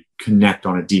soul. You connect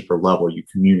on a deeper level. You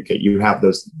communicate. You have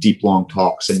those deep, long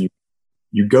talks, and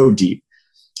you go deep.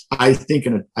 I think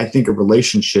a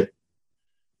relationship,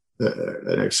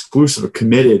 an exclusive, a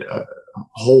committed,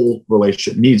 whole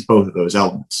relationship needs both of those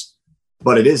elements.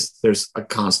 But there's a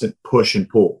constant push and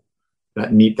pull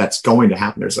that's going to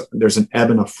happen. There's an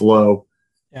ebb and a flow.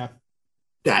 Yeah.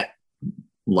 That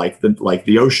like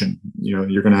the ocean, you're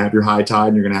going to have your high tide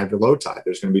and you're going to have your low tide.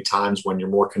 There's going to be times when you're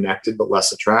more connected but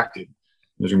less attracted.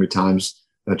 There's going to be times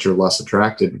that you're less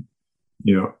attracted,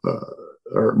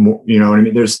 or more. You know what I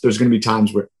mean? There's going to be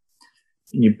times where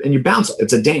you bounce.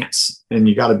 It's a dance, and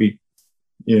you got to be,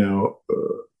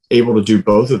 able to do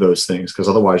both of those things, because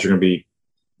otherwise you're going to be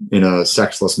in a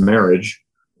sexless marriage,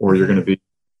 or you're going to be,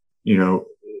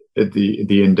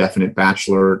 the indefinite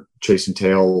bachelor chasing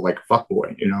tail like a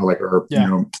fuckboy,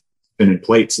 spinning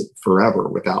plates forever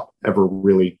without ever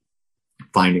really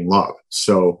finding love.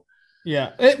 So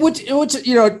yeah, which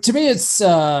to me it's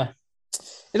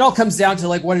it all comes down to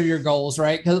like, what are your goals,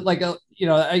 right? Because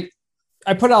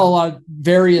I put out a lot of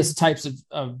various types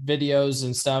of videos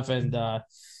and stuff, and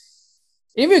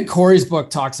even Corey's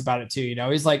book talks about it too.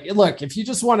 He's like, look, if you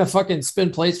just want to fucking spin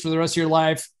plates for the rest of your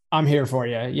life, I'm here for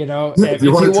you. If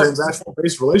you want a transactional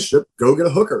based relationship, go get a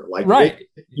hooker. Like, right.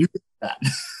 You get that.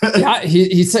 Yeah.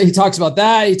 He talks about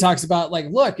that. He talks about like,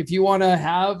 look, if you want to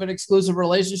have an exclusive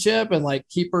relationship and like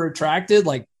keep her attracted,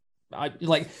 I'm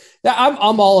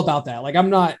all about that. Like,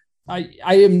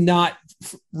 I am not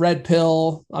red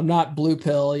pill. I'm not blue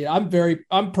pill.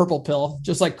 I'm purple pill,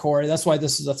 just like Corey. That's why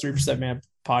this is a 3% Man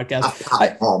podcast.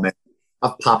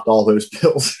 I've popped all those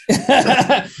pills.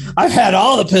 I've had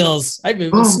all the pills. I've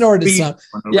even snorted some.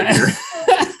 Yeah.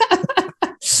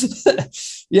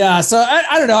 Yeah. So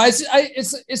I don't know.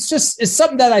 It's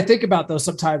something that I think about though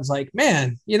sometimes. Like,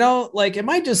 man, am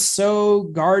I just so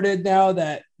guarded now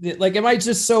that am I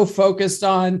just so focused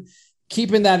on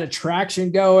keeping that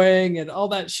attraction going and all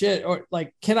that shit, or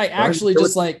like, can I actually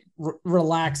just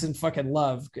relax and fucking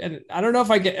love? And I don't know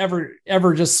if I could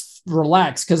ever just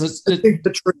relax, because I think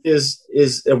the trick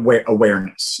is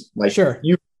awareness. Like, sure,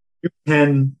 you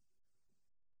can,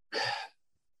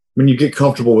 when you get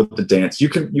comfortable with the dance, you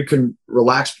can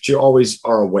relax, but you always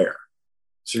are aware.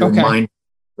 So your mind,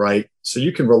 right? So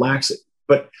you can relax it,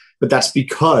 but that's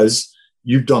because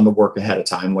you've done the work ahead of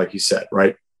time, like you said,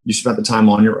 right? You spent the time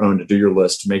on your own to do your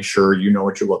list, to make sure you know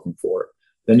what you're looking for.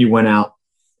 Then you went out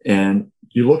and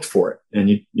you looked for it, and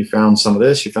you found some of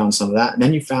this, you found some of that. And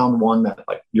then you found one that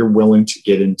like you're willing to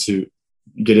get into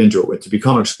it with, to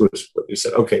become exclusive with. You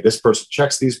said, okay, this person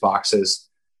checks these boxes,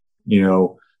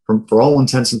 for all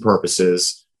intents and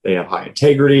purposes. They have high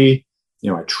integrity.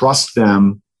 I trust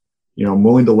them, I'm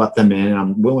willing to let them in.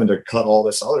 I'm willing to cut all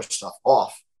this other stuff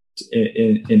off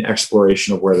in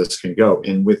exploration of where this can go.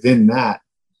 And within that,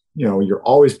 you're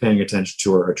always paying attention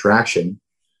to her attraction,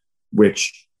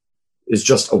 which is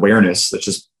just awareness. That's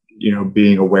just,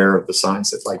 being aware of the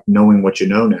signs. It's like knowing what you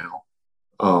know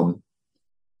now.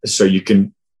 So you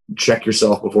can check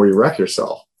yourself before you wreck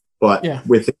yourself. But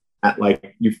within that,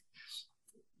 like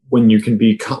when you can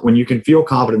feel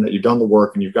confident that you've done the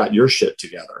work and you've got your shit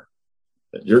together,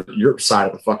 that your side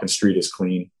of the fucking street is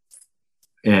clean,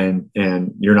 and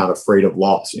you're not afraid of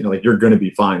loss, you're going to be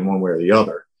fine one way or the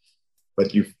other.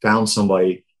 But you've found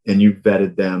somebody and you've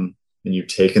vetted them, and you've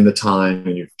taken the time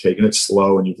and you've taken it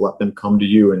slow, and you've let them come to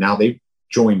you. And now they've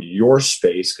joined your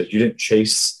space because you didn't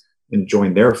chase and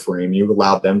join their frame. You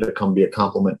allowed them to come be a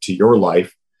complement to your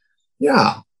life.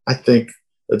 Yeah. I think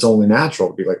it's only natural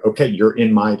to be like, okay, you're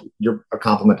a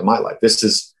complement to my life. This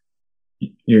is,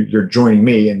 you're joining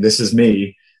me, and this is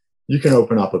me. You can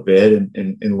open up a bit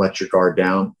and let your guard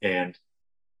down. And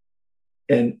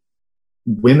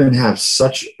women have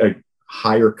such a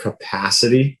higher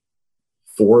capacity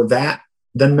for that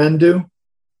than men do.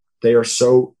 They are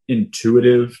so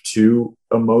intuitive to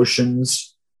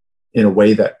emotions in a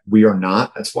way that we are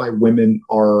not. That's why women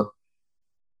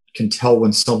can tell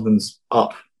when something's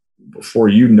up before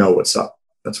you know what's up.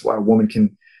 That's why a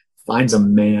woman finds a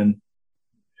man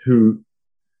who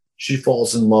she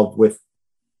falls in love with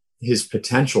his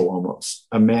potential, almost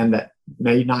a man that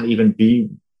may not even be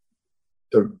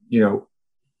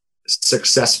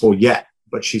successful yet,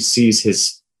 but she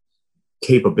sees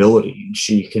capability and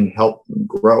she can help them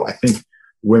grow. I think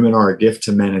women are a gift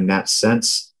to men in that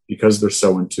sense because they're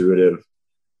so intuitive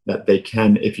that they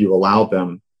can, if you allow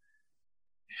them,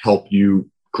 help you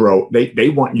grow. They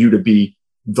want you to be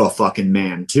the fucking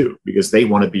man too, because they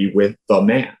want to be with the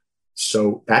man.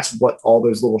 So that's what all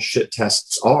those little shit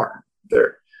tests are.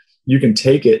 You can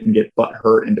take it and get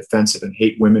butthurt and defensive and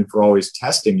hate women for always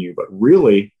testing you, but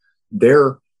really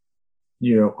their,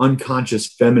 unconscious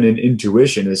feminine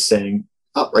intuition is saying,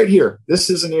 oh, right here, this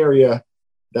is an area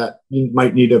that you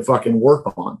might need to fucking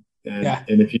work on. And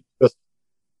if you just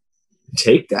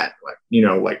take that,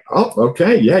 oh,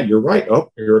 okay, yeah, you're right.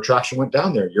 Oh, your attraction went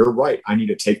down there. You're right. I need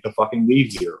to take the fucking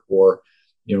lead here. Or,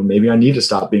 maybe I need to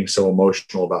stop being so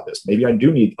emotional about this. Maybe I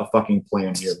do need a fucking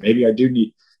plan here. Maybe I do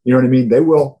need, you know what I mean? They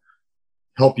will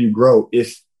help you grow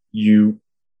if you,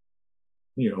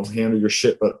 handle your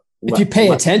shit. But if you pay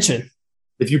attention.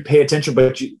 If you pay attention,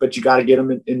 but you got to get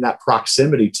them in that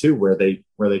proximity too, where they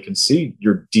can see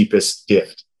your deepest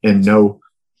gift and know,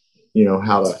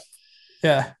 how to.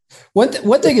 Yeah.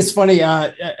 One thing is funny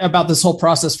about this whole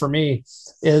process for me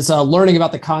is learning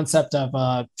about the concept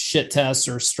of shit tests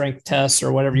or strength tests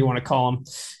or whatever you want to call them.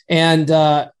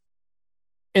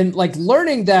 And like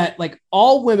learning that like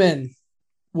all women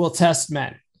will test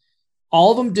men. All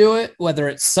of them do it, whether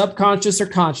it's subconscious or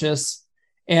conscious.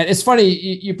 And it's funny,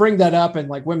 you bring that up and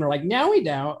like women are like, now we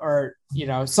don't, or,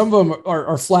 some of them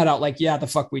are flat out like, yeah, the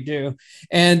fuck we do.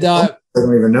 And I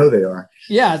don't even know they are.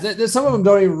 Yeah. Some of them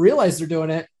don't even realize they're doing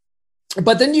it.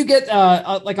 But then you get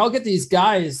I'll get these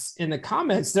guys in the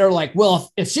comments. They're like, well,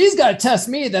 if she's got to test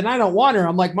me, then I don't want her.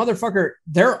 I'm like, motherfucker,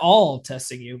 they're all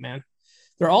testing you, man.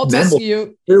 They're all testing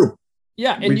you. Too.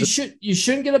 Yeah. And you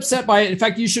shouldn't get upset by it. In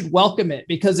fact, you should welcome it,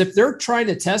 because if they're trying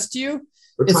to test you,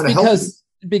 it's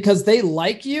because they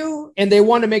like you and they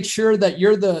want to make sure that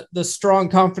you're the strong,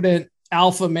 confident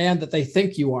alpha man that they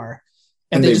think you are.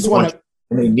 And they just want to,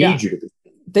 and they need you to be.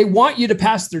 They want you to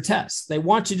pass their test. They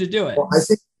want you to do it. Well, I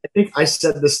think I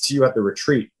said this to you at the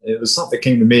retreat. It was something that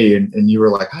came to me and you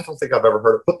were like, I don't think I've ever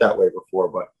heard it put that way before,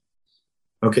 but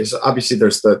okay. So obviously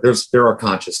there are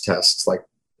conscious tests. Like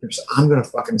I'm going to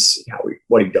fucking see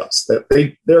what he does.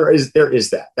 There is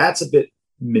that. That's a bit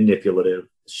manipulative.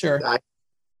 Sure. That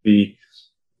be,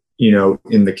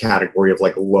 in the category of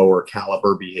like lower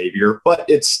caliber behavior, but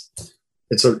it's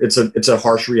a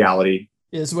harsh reality.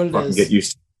 It is what it is. Get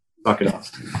used to it. Fuck it up.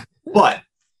 But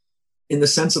in the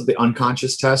sense of the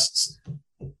unconscious tests,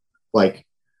 like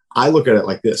I look at it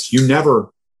like this: you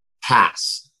never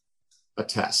pass a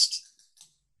test,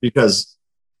 because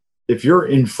if you're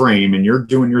in frame and you're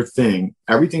doing your thing,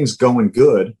 everything's going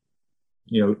good.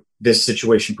 This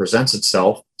situation presents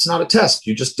itself. It's not a test.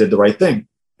 You just did the right thing.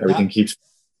 Everything keeps.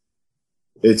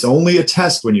 It's only a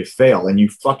test when you fail, and you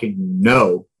fucking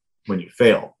know when you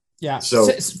fail. Yeah.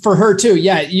 So for her too.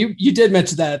 Yeah. You did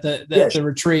mention that at the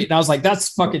retreat, and I was like, that's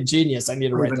fucking genius. I need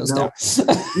to write those down.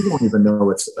 You don't even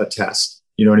know it's a test.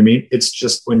 You know what I mean? It's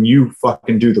just when you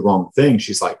fucking do the wrong thing,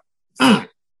 she's like,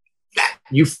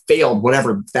 you failed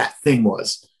whatever that thing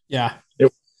was. Yeah. It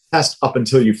was a test up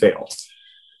until you failed.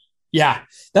 Yeah.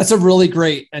 That's a really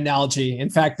great analogy.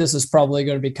 In fact, this is probably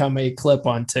going to become a clip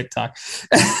on TikTok.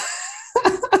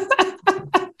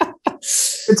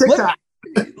 TikTok.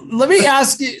 Let me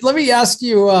ask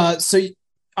you. So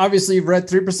obviously you've read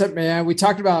 3% Man. We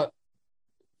talked about,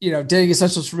 dating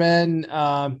essentials for men,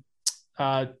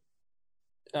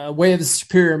 way of the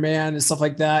superior man and stuff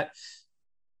like that.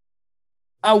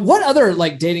 What other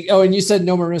like dating? Oh, and you said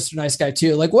No More Mr. Nice Guy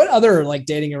too. Like what other like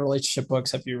dating and relationship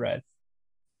books have you read?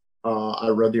 I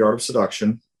read The Art of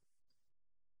Seduction,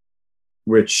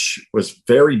 which was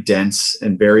very dense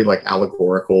and very like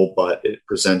allegorical, but it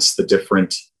presents the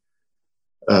different.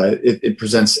 It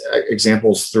presents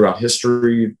examples throughout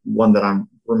history. One that I'm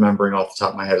remembering off the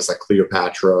top of my head is like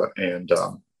Cleopatra and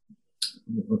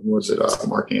was it not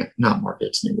Mark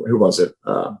Antony? Who was it?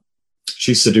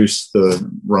 She seduced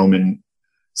the Roman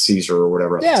Caesar or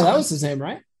whatever. Yeah, that was his name,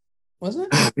 right? Wasn't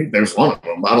it? I think there's one of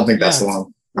them. I don't think that's the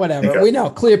one. Whatever. We know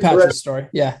Cleopatra's story.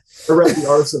 Yeah. I read The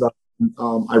Art of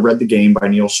Seduction. I read The Game by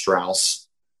Neil Strauss,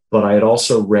 but I had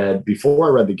also read, before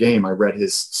I read The Game, I read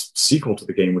his sequel to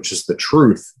The Game, which is The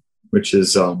Truth, which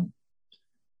is, I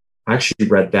actually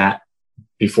read that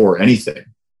before anything.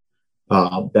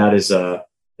 That is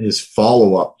his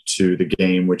follow-up to The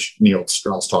Game, which Neil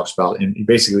Strauss talks about. And he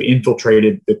basically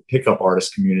infiltrated the pickup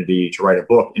artist community to write a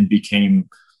book and became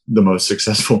the most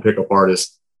successful pickup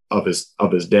artist of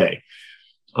his day.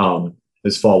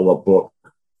 His follow-up book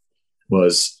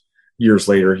was years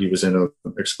later. He was in an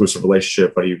exclusive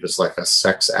relationship, but he was like a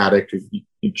sex addict.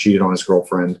 He cheated on his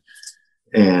girlfriend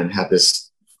and had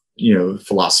this,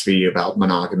 philosophy about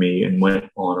monogamy and went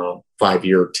on a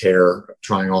 5-year tear,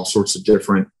 trying all sorts of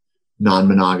different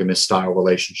non-monogamous style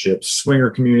relationships, swinger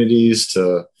communities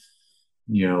to,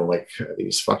 like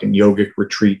these fucking yogic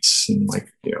retreats and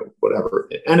whatever.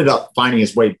 It ended up finding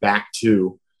his way back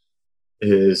to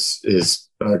his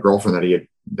girlfriend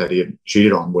that he had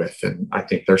cheated on with. And I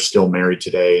think they're still married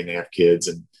today and they have kids,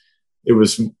 and it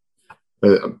was an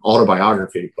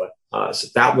autobiography, but so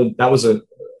that was a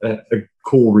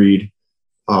cool read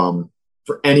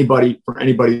for anybody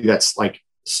that's like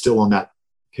still on that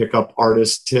pickup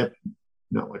artist tip.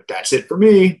 Like that's it for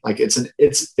me. Like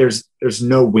there's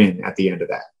no win at the end of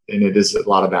that, and it is a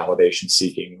lot of validation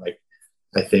seeking. Like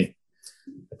I think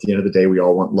at the end of the day, we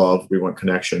all want love, we want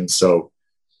connection. So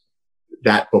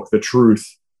that book, The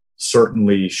Truth,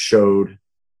 certainly showed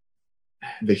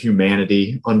the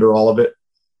humanity under all of it,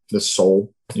 the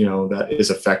soul, that is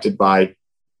affected by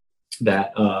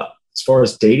that. As far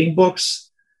as dating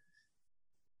books,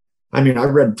 I mean, I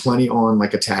read plenty on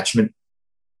like attachment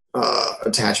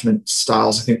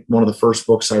styles. I think one of the first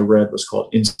books I read was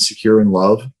called Insecure in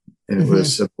Love, and it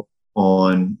was a book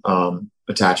on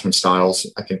attachment styles.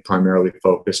 I think primarily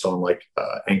focused on like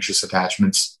anxious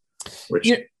attachments, which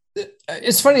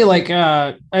it's funny. Like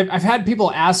I've had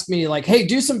people ask me like, "Hey,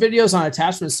 do some videos on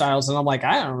attachment styles," and I'm like,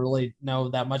 I don't really know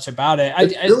that much about it. I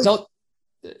don't.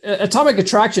 Atomic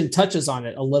Attraction touches on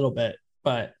it a little bit,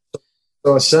 but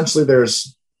so essentially,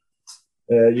 there's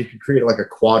you can create like a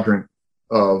quadrant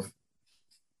of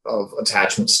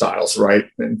attachment styles, right?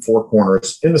 In 4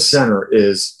 corners. In the center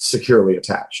is securely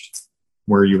attached,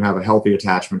 where you have a healthy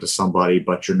attachment to somebody,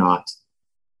 but you're not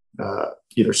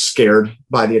either scared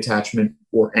by the attachment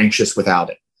or anxious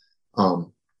without it.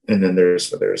 And then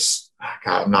there's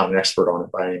God, I'm not an expert on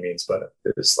it by any means, but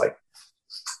it's like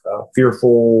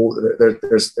fearful.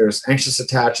 There's anxious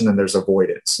attached, and then there's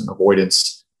avoidance. And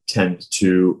avoidance tend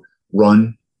to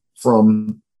run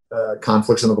from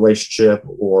conflicts in the relationship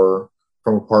or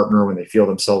from a partner. When they feel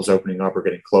themselves opening up or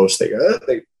getting close, they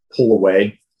pull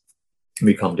away and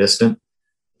become distant.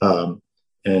 And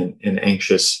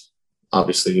anxious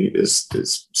obviously is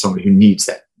somebody who needs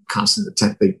that constant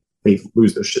attention. They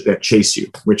lose their shit, they chase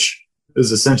you, which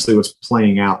is essentially what's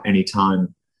playing out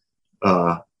anytime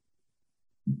a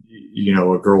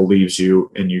girl leaves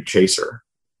you and you chase her.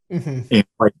 And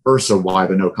vice versa, why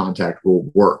the no contact rule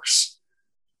works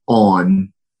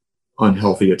on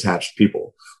unhealthy attached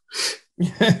people.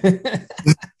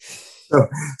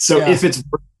 so Yeah.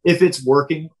 if it's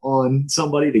working on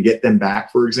somebody to get them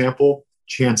back, for example,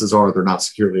 chances are they're not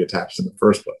securely attached in the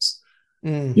first place.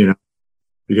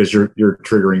 Because you're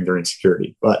triggering their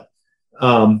insecurity. But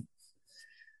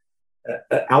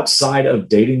outside of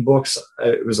dating books,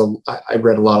 I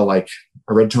read a lot of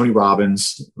I read Tony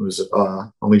Robbins. It was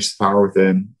Unleash the Power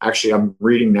Within. Actually, I'm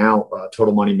reading now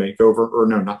Total Money Makeover, or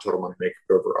no, not Total Money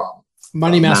Makeover.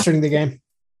 Money Mastering the Game.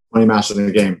 Money Mastering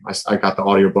the Game. I got the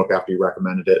audiobook after you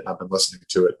recommended it, and I've been listening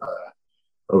to it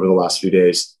over the last few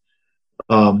days.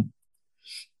 I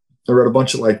read a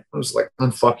bunch of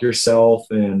Unfuck Yourself,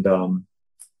 and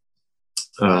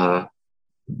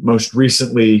most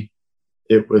recently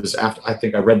it was after, I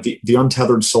think I read the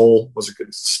Untethered Soul. Was a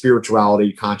good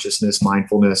spirituality, consciousness,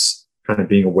 mindfulness, kind of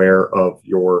being aware of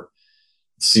your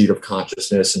seat of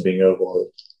consciousness and being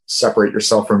able to separate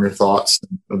yourself from your thoughts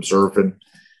and observe. And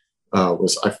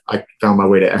I found my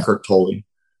way to Eckhart Tolle,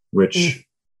 which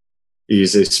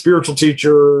he's a spiritual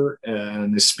teacher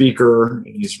and a speaker,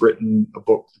 and he's written a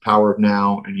book, The Power of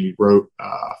Now, and he wrote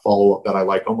a follow-up that I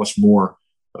like almost more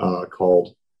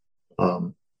called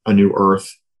A New Earth.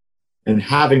 And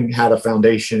having had a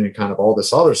foundation and kind of all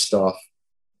this other stuff,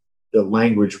 the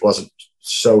language wasn't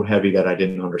so heavy that I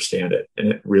didn't understand it.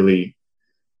 And it really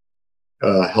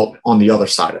helped on the other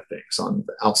side of things, on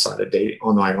the outside of dating,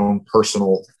 on my own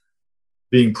personal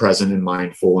being present and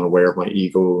mindful and aware of my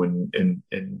ego. And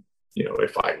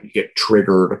if I get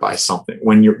triggered by something,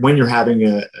 when you're having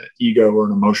an ego or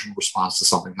an emotional response to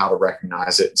something, how to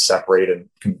recognize it and separate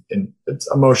and it's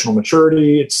emotional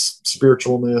maturity, it's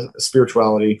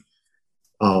spirituality.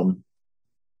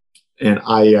 And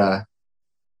I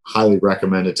highly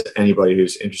recommend it to anybody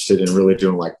who's interested in really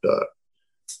doing the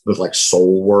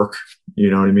soul work. You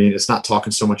know what I mean? It's not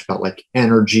talking so much about like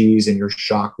energies and your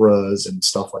chakras and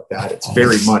stuff like that. It's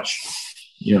very much,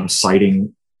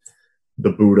 citing the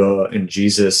Buddha and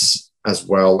Jesus, as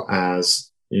well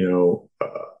as,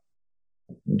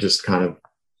 just kind of,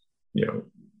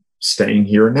 staying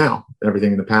here and now.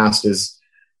 Everything in the past is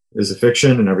a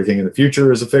fiction, and everything in the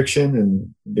future is a fiction.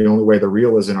 And the only way they're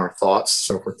real is in our thoughts.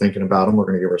 So if we're thinking about them, we're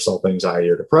going to give ourselves anxiety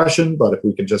or depression. But if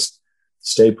we can just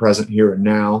stay present here and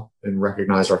now and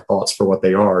recognize our thoughts for what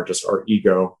they are, just our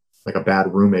ego, like a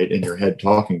bad roommate in your head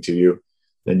talking to you,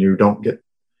 then you don't get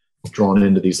drawn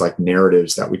into these like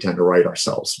narratives that we tend to write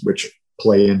ourselves, which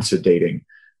play into dating,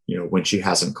 when she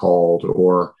hasn't called,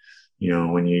 or,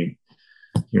 when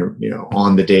you're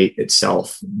on the date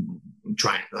itself,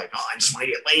 trying like, oh, I just want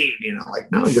to get laid,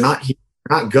 like, no, you're not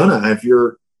gonna, if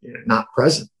you're not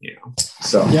present,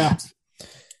 so. Yeah,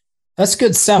 that's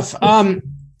good stuff.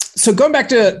 So going back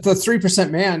to the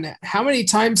 3% Man, how many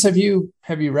times have you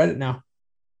read it now?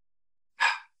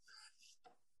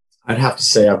 I'd have to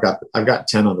say I've got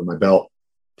 10 under my belt.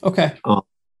 Okay.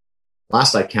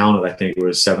 Last I counted, I think it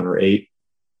was 7 or 8.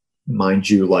 Mind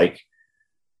you, like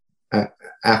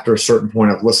after a certain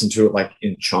point, I've listened to it like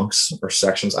in chunks or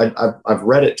sections. I've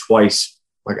read it twice,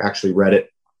 like actually read it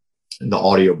in the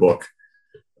audiobook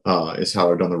is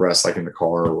how I've done the rest, like in the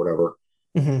car or whatever.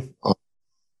 Mm-hmm.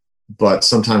 But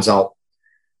sometimes I'll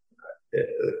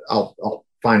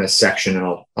find a section and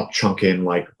I'll chunk in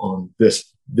like on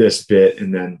this bit,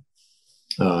 and then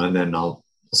I'll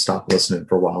stop listening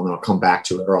for a while, and then I'll come back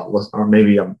to it, or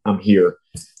maybe I'm here.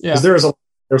 Yeah. Because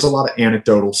there's a lot of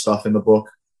anecdotal stuff in the book,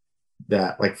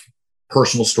 that like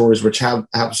personal stories which have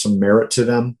some merit to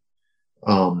them,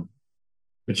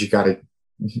 but you got to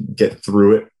get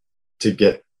through it to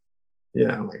get,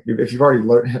 like if you've already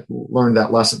learned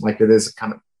that lesson, like it is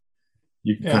kind of,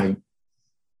 you can kind of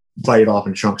bite it off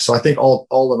in chunks. So I think all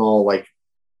in all, like,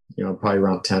 probably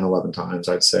around 10, 11 times,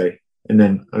 I'd say. And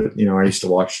then, I used to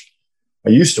watch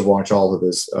all of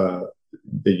his, the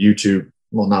YouTube,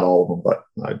 well, not all of them, but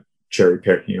I cherry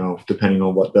pick, depending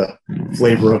on what the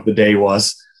flavor of the day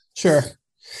was. Sure.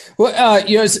 Well,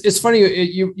 it's funny.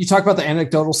 You talk about the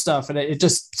anecdotal stuff, and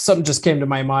something just came to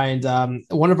my mind.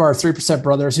 One of our 3%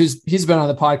 brothers, he's been on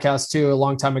the podcast too a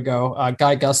long time ago,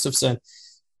 Guy Gustafson.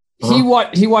 Uh-huh.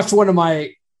 He watched one of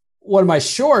my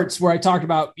shorts where I talked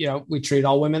about, we treat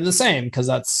all women the same, because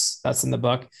that's in the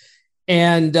book.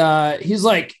 And he's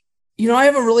like, I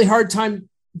have a really hard time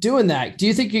doing that. Do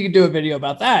you think you could do a video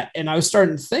about that? And I was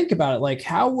starting to think about it, like,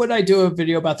 how would I do a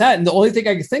video about that? And the only thing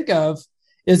I could think of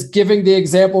is giving the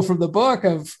example from the book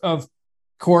of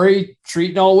Corey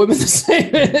treating all women the same.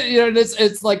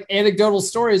 It's like anecdotal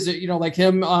stories that, like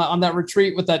him on that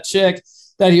retreat with that chick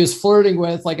that he was flirting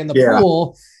with, like in the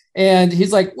pool. And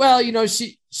he's like, well,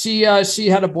 she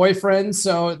had a boyfriend,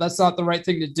 so that's not the right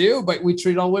thing to do, but we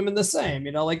treat all women the same,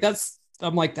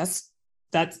 I'm like,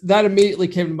 that immediately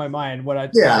came to my mind. I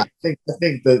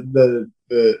think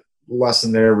the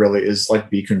lesson there really is like,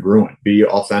 be congruent, be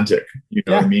authentic.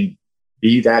 What I mean?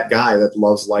 Be that guy that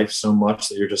loves life so much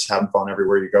that you're just having fun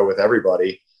everywhere you go with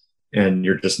everybody, and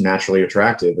you're just naturally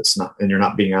attractive. And you're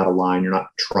not being out of line. You're not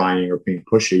trying or being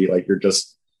pushy. Like, you're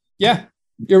just,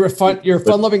 you're a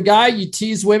fun-loving guy. You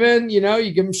tease women, you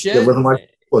give them shit. You're living life.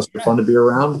 You're fun to be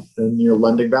around, and you're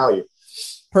lending value.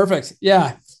 Perfect.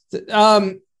 Yeah.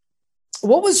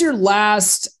 What was your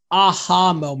last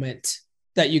aha moment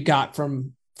that you got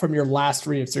from your last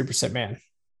read of 3% Man?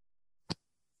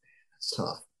 It's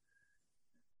tough.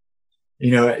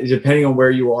 Depending on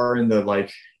where you are in the,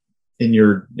 like,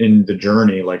 in the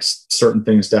journey, like certain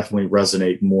things definitely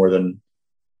resonate more than,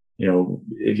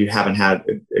 if you haven't had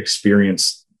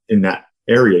experience in that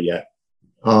area yet.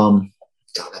 God,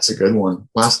 that's a good one.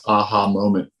 Last aha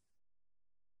moment.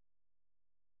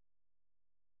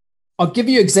 I'll give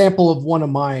you an example of one of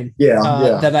mine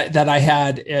that I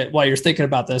had while you're thinking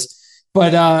about this.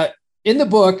 But in the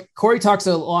book, Corey talks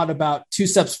a lot about 2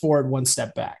 steps forward, 1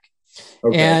 step back.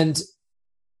 Okay. And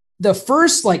the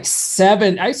first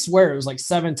 7, I swear it was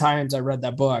 7 times I read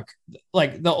that book.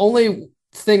 Like, the only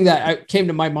thing that came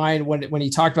to my mind when he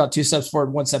talked about 2 steps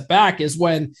forward, 1 step back is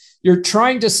when you're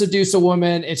trying to seduce a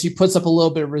woman and she puts up a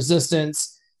little bit of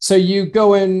resistance. So you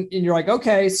go in and you're like,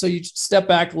 okay, so you step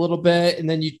back a little bit, and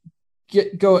then you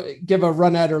give a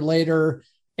run at her later.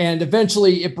 And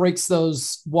eventually it breaks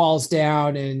those walls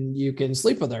down and you can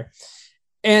sleep with her.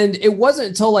 And it wasn't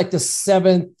until the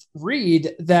 7th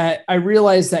read that I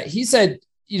realized that he said,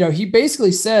 he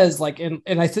basically says and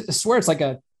I swear it's like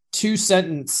a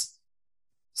 2-sentence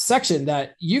section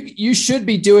that you should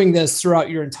be doing this throughout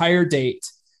your entire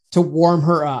date to warm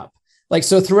her up.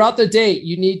 So throughout the date,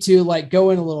 you need to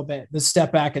go in a little bit, then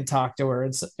step back and talk to her.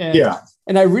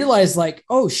 And I realized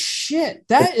oh shit,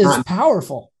 that is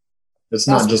powerful. It's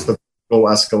not just the full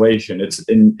escalation.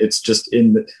 It's just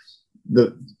in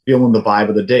the feeling the vibe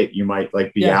of the date. You might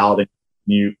be out, and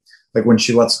you when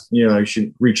she lets,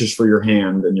 she reaches for your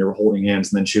hand and you're holding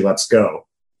hands, and then she lets go.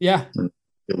 Yeah. And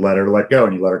you let her let go,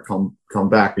 and you let her come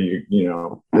back.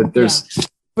 And there's,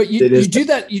 but you do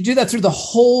that through the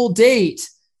whole date.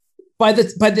 by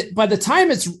the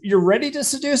time you're ready to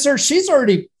seduce her, she's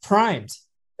already primed.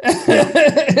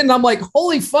 Yeah. And I'm like,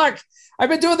 holy fuck, I've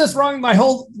been doing this wrong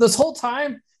this whole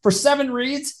time for 7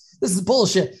 reads. This is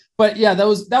bullshit. But yeah, that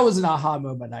was an aha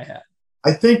moment I had.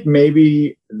 I think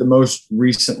maybe the most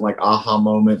recent like aha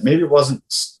moment, maybe it wasn't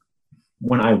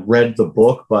when I read the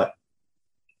book, but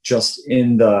just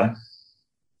in the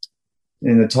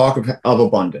talk of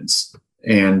abundance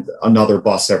and another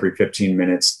bus every 15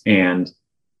 minutes. And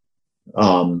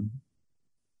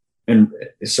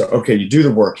so, okay, you do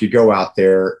the work, you go out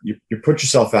there, you put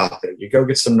yourself out there, you go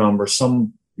get some numbers,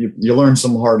 you learn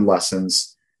some hard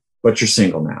lessons, but you're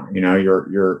single now, you know,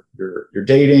 you're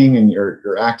dating and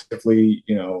you're actively,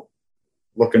 you know,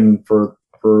 looking for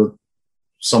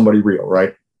somebody real,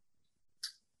 right?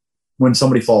 When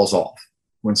somebody falls off,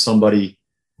 when somebody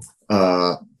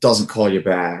doesn't call you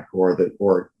back, or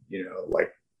you know,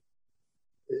 like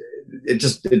it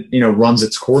you know, runs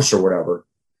its course or whatever,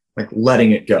 like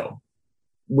letting it go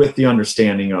with the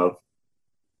understanding of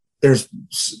there's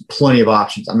plenty of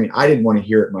options. I mean, I didn't want to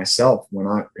hear it myself when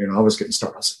I was getting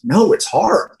started. I was like, no, it's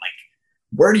hard. Like,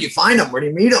 where do you find them? Where do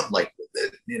you meet them? Like,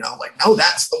 you know, like, no,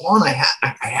 that's the one I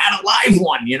had a live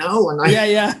one, you know? And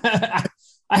yeah.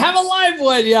 I have a live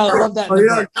one. Yeah. I love that.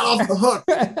 Yeah, got off the hook.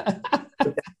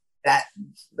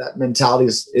 that mentality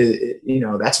is, you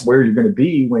know, that's where you're going to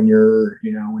be when you're,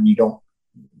 you know, when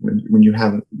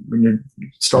you're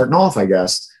starting off, I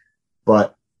guess.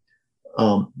 But,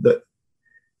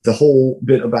 the whole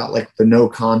bit about like the no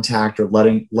contact or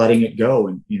letting it go.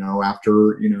 And, you know,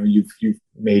 after, you know, you've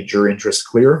made your interest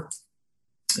clear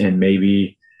and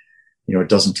maybe, you know, it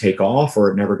doesn't take off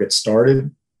or it never gets started.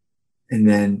 And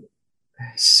then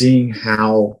seeing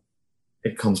how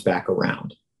it comes back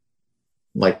around,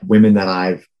 like women that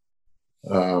I've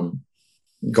gone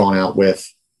out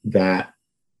with that,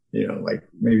 you know, like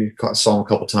maybe saw them a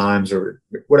couple times or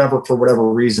whatever, for whatever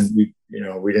reason, we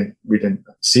didn't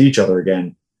see each other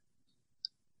again.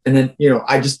 And then, you know,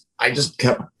 I just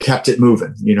kept it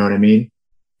moving, you know what I mean?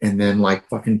 And then like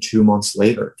fucking 2 months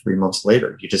later, 3 months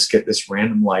later, you just get this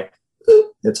random, like,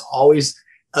 it's always,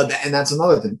 and that's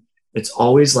another thing. It's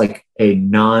always like a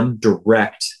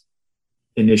non-direct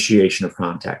initiation of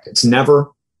contact. It's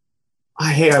never,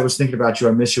 hey, I was thinking about you.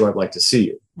 I miss you. I'd like to see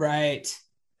you. Right.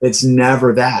 It's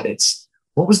never that. It's,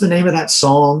 what was the name of that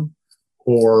song?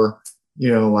 Or,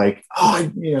 you know, like,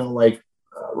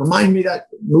 remind me that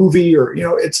movie, or, you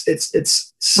know,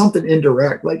 it's something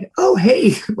indirect, like, oh,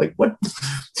 hey, like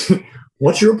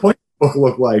what's your appointment book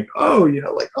look like? Oh, you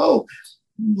know, like, oh,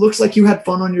 looks like you had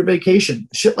fun on your vacation,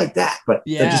 shit like that. But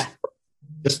yeah,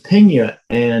 just ping you.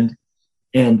 And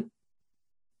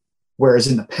whereas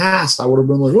in the past I would have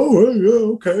been like, oh, yeah,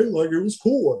 okay, like it was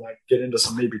cool, and I get into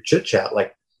some maybe chit chat,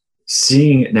 like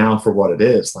seeing it now for what it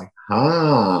is, like,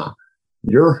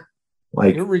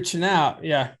 you're reaching out.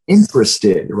 Yeah.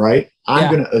 Interested, right?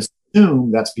 I'm going to assume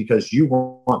that's because you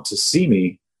want to see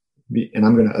me. And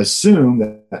I'm going to assume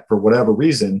that for whatever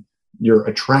reason, your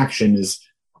attraction is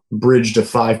bridged to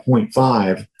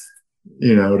 5.5,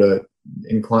 you know, to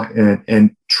incline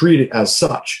and treat it as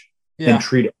such, and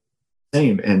treat it the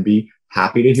same and be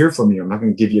happy to hear from you. I'm not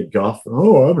going to give you a guff.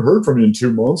 Oh, I haven't heard from you in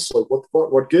 2 months. Like, what the fuck?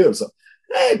 What gives?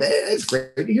 Hey, man, it's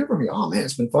great to hear from you. Oh man,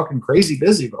 it's been fucking crazy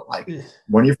busy, but like,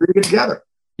 when are you free to get together?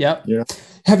 Yep. Yeah.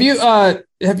 Have you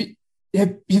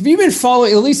been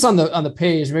following, at least on the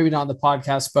page, maybe not on the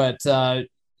podcast, but do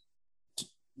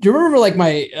you remember like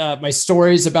my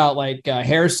stories about like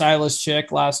hairstylist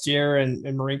chick last year and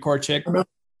Marine Corps chick?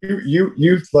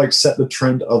 You've like set the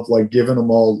trend of like giving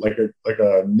them all like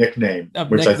a nickname.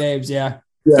 Of nicknames, yeah.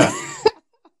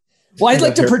 Well, I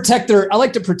like to protect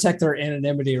their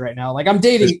anonymity right now. Like I'm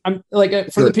dating, I'm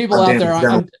like, for the people out there,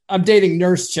 I'm dating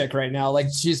Nurse Chick right now. Like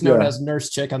she's known as Nurse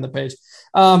Chick on the page.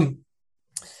 So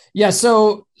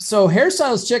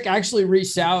hairstylist chick actually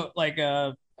reached out like,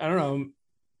 I don't know,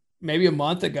 maybe a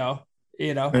month ago,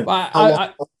 you know. How long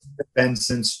has it been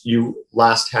since you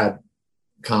last had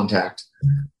contact?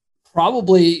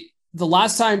 Probably the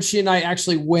last time she and I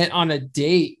actually went on a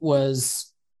date was,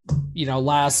 you know,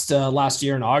 last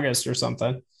year in August or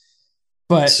something.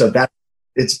 But so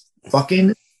it's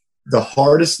fucking the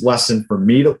hardest lesson for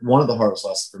me one of the hardest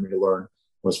lessons for me to learn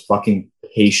was fucking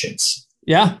patience.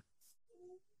 Yeah.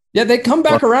 They come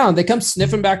back around. They come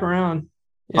sniffing back around.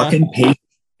 Yeah. Fucking patient.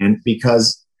 And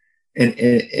because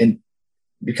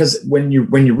when you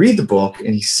read the book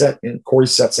and Corey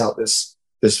sets out this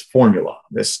formula,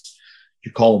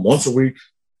 you call them once a week,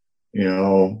 you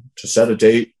know, to set a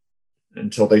date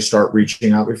until they start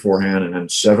reaching out beforehand. And then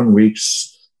 7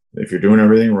 weeks, if you're doing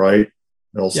everything right,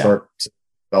 they'll start to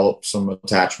develop some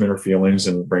attachment or feelings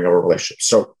and bring up a relationship.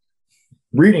 So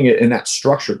reading it in that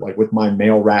structured, like with my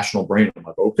male rational brain, I'm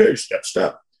like, okay,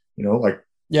 step, like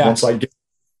once I get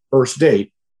first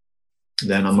date,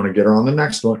 then I'm going to get her on the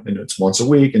next one. And it's once a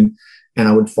week. And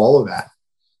I would follow that.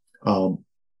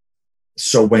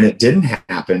 So when it didn't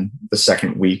happen the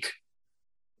second week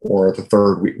or the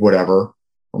third week, whatever,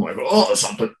 I'm like, oh,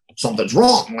 something's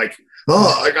wrong. Like,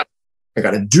 oh, I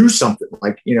got to do something,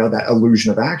 like, that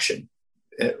illusion of action,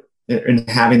 and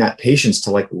having that patience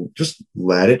to like, just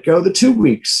let it go the 2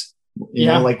 weeks,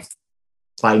 like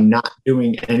by not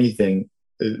doing anything.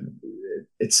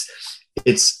 It's,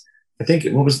 I think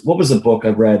what was the book I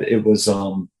read? It was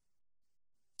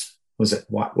it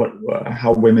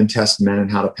how women test men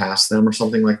and how to pass them or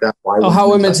something like that.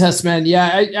 How women test men.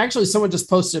 Yeah. Actually someone just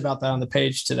posted about that on the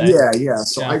page today. Yeah.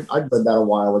 So I read that a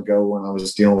while ago when I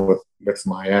was dealing with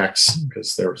my ex,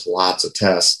 because there was lots of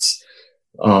tests.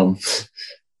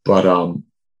 But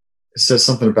it says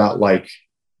something about like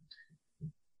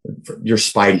your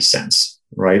spidey sense,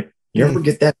 right? You ever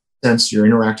get that sense you're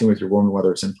interacting with your woman,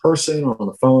 whether it's in person or on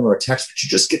the phone or a text, but you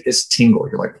just get this tingle.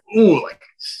 You're like, ooh, like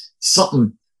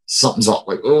something's off.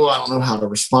 Like, oh, I don't know how to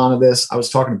respond to this. I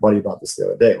was talking to Buddy about this the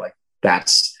other day. Like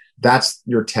that's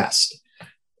your test.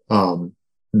 The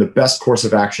best course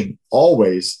of action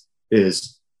always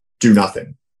is do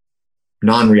nothing,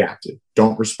 non-reactive.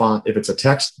 Don't respond. If it's a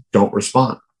text, don't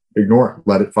respond. Ignore it.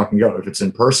 Let it fucking go. If it's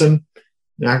in person,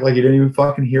 act like you didn't even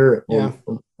fucking hear it or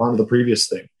respond to the previous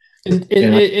thing.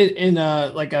 In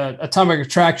like a atomic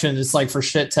attraction, it's like for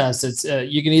shit tests. It's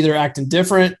you can either act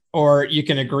indifferent or you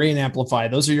can agree and amplify.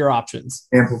 Those are your options.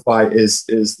 Amplify is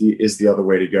the other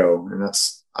way to go, and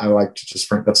I like to just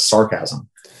that's sarcasm.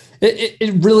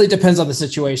 It really depends on the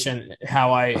situation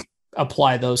how I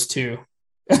apply those two.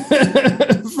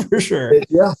 For sure. It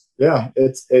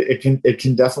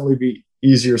can definitely be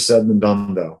easier said than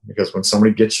done though, because when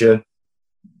somebody gets you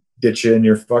in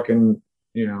your fucking,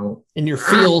 in your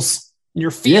feels,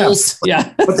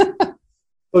 yeah.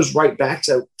 Goes right back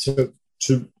to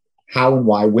how and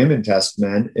why women test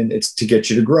men, and it's to get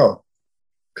you to grow,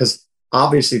 because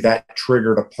obviously that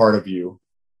triggered a part of you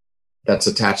that's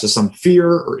attached to some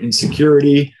fear or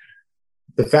insecurity.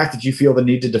 The fact that you feel the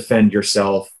need to defend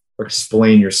yourself,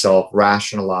 explain yourself,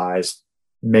 rationalize,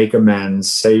 make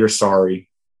amends, say you're sorry.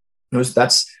 I was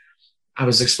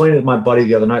explaining to my buddy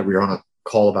the other night. We were on a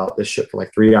call about this shit for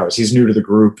like 3 hours. He's new to the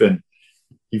group and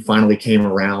he finally came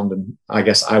around, and I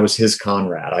guess I was his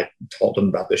Conrad. I told him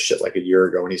about this shit like a year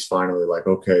ago, and he's finally like,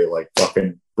 okay, like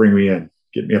fucking bring me in,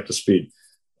 get me up to speed.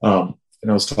 And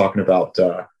I was talking about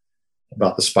the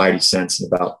spidey sense and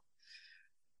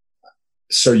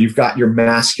so you've got your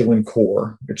masculine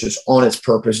core, which is on its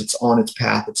purpose. It's on its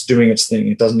path. It's doing its thing.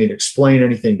 It doesn't need to explain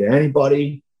anything to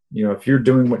anybody. If you're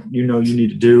doing what you need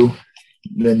to do,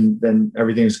 then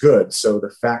everything's good. So the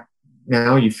fact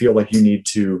now you feel like you need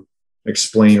to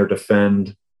explain or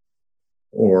defend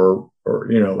or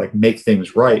like make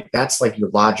things right. That's like your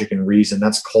logic and reason.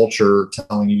 That's culture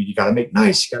telling you got to make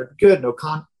nice, you got to be good, no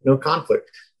conflict.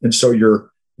 And so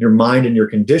your mind and your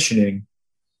conditioning,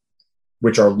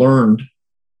 which are learned,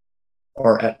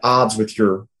 are at odds with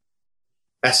your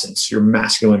essence, your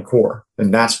masculine core.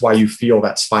 And that's why you feel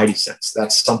that spidey sense.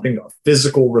 That's something, a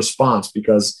physical response,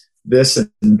 because this and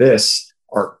this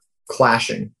are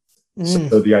clashing.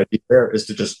 So the idea there is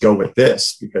to just go with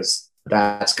this, because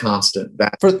that's constant.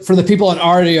 That for the people in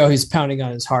audio, he's pounding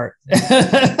on his heart.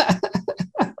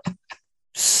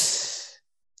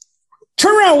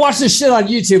 Turn around and watch this shit on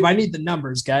YouTube. I need the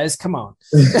numbers, guys. Come on.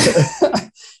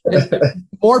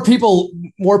 More people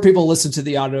listen to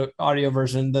the audio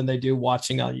version than they do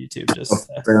watching on YouTube. Just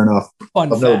fair enough.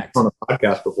 Fun I've fact. never been on a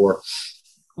podcast before.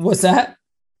 What's that?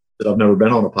 I've never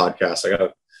been on a podcast.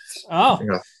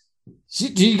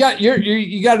 You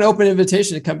got an open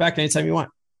invitation to come back anytime you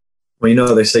want.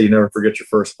 Well, they say you never forget your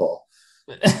first call.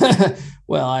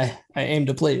 Well, I aim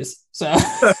to please. So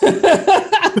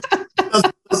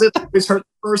does it always hurt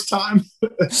the first time?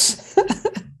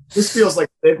 This feels like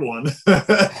a big one.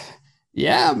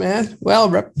 Yeah, man. Well,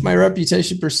 my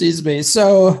reputation precedes me.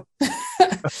 So,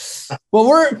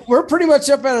 well, we're pretty much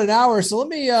up at an hour. So let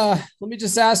me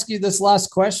just ask you this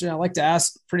last question. I like to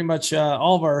ask pretty much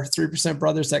all of our 3%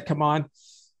 brothers that come on.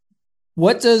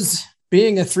 What does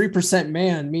being a 3%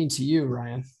 man mean to you,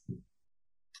 Ryan?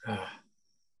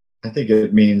 I think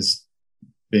it means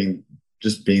being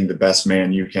the best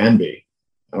man you can be.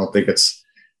 I don't think it's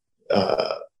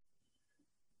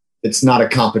not a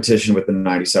competition with the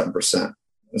 97%.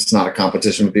 It's not a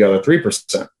competition with the other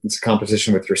 3%. It's a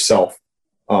competition with yourself,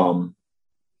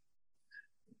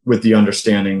 with the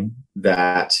understanding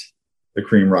that the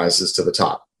cream rises to the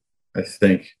top. I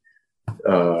think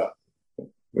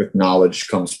with knowledge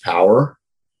comes power.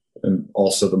 And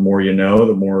also the more you know,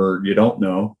 the more you don't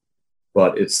know,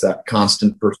 but it's that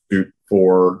constant pursuit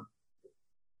for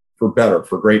better,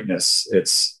 for greatness.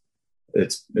 It's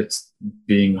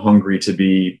being hungry to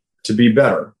be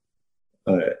better.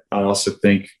 I also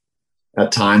think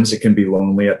at times it can be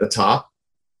lonely at the top,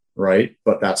 right?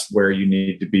 But that's where you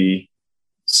need to be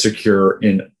secure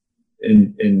in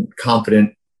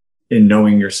confident in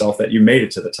knowing yourself that you made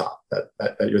it to the top,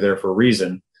 that you're there for a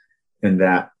reason, and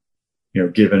that,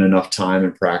 given enough time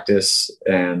and practice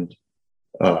and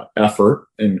effort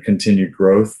and continued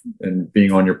growth and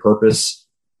being on your purpose,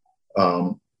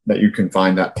 that you can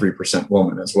find that 3%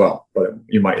 woman as well. But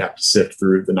you might have to sift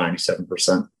through the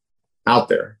 97% out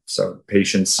there. So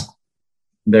patience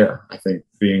there. I think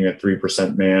being a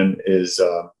 3% man is,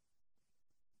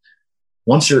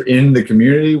 once you're in the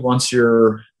community, once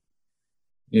you're,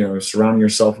 surrounding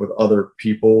yourself with other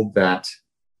people that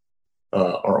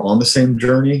are on the same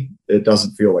journey, it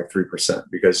doesn't feel like 3%,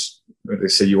 because they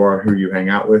say you are who you hang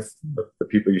out with, the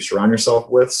people you surround yourself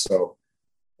with. So,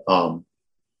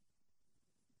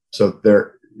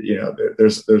 there,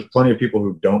 there's plenty of people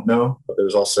who don't know, but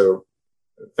there's also,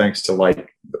 thanks to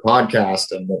like the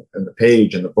podcast and the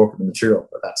page and the book and the material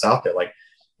that's out there. Like,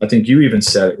 I think you even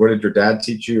said it. What did your dad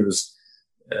teach you? It was,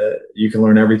 you can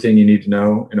learn everything you need to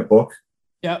know in a book.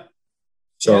 Yep.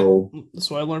 So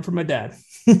that's what I learned from my dad.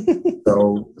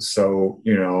 so,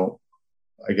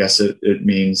 I guess it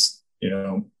means,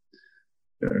 I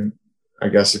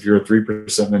guess if you're a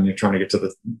 3%, then you're trying to get to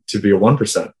be a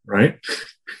 1%, right?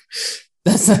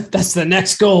 That's the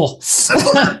next goal.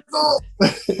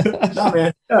 No,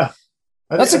 man. Yeah.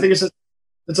 I think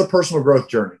it's a personal growth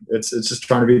journey. It's just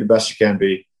trying to be the best you can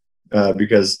be.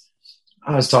 Because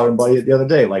I was talking about it the other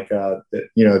day, like,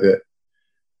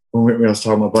 when I was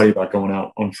talking to my buddy about going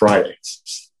out on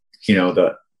Fridays,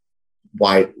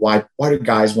 why do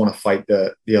guys want to fight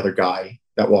the other guy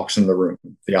that walks in the room,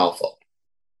 the alpha?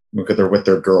 Because they're with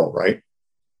their girl, right?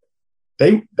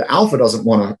 The alpha doesn't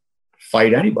want to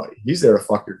fight anybody. He's there to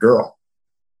fuck your girl.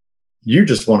 You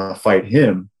just want to fight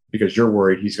him because you're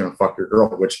worried he's going to fuck your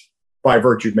girl, which by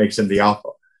virtue makes him the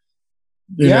alpha.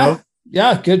 You know?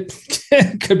 Yeah. Good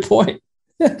point.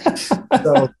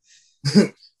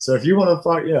 So if you want to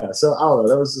fuck, yeah. So I don't know.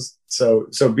 That was just so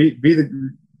be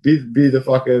the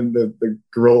fucking the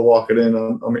gorilla walking in.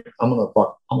 I'm gonna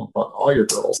fuck all your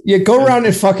girls. Yeah, go around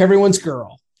and fuck everyone's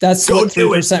girl. That's what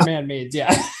 3% man means.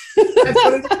 Yeah.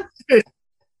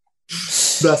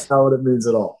 That's not what it means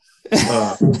at all.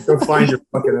 Go find your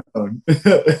fucking own.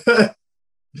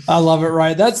 I love it,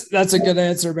 Ryan. That's a good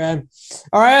answer, man.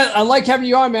 All right. I like having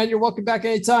you on, man. You're welcome back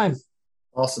anytime.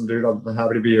 Awesome, dude. I'm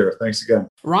happy to be here. Thanks again.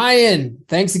 Ryan,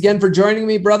 thanks again for joining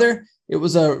me, brother. It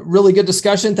was a really good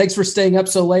discussion. Thanks for staying up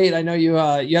so late. I know you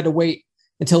had to wait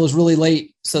until it was really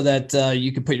late so that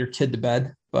you could put your kid to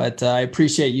bed. But I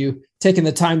appreciate you taking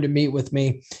the time to meet with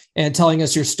me and telling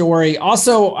us your story.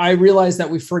 Also, I realized that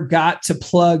we forgot to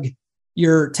plug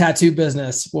your tattoo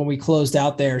business when we closed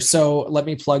out there. So let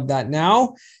me plug that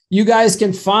now. You guys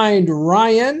can find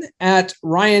Ryan at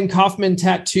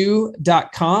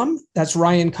RyanKaufmanTattoo.com. That's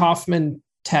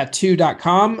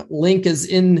RyanKaufmanTattoo.com. Link is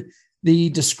in the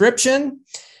description.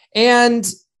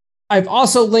 And I've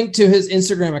also linked to his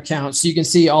Instagram account so you can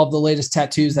see all of the latest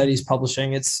tattoos that he's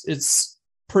publishing. It's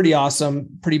pretty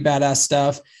awesome, pretty badass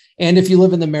stuff. And if you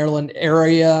live in the Maryland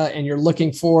area and you're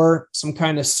looking for some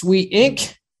kind of sweet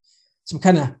ink, some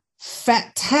kind of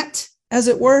fat tat, as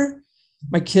it were,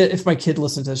 if my kid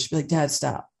listens to this, she'd be like, Dad,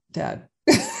 stop, Dad.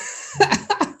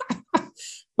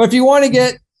 But if you want to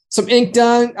get some ink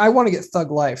done, I want to get Thug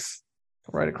Life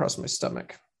right across my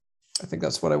stomach. I think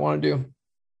that's what I want to do.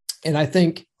 And I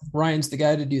think Ryan's the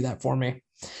guy to do that for me.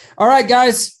 All right,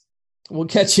 guys, we'll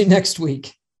catch you next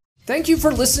week. Thank you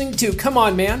for listening to Come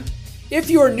On Man. If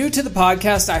you are new to the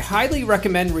podcast, I highly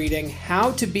recommend reading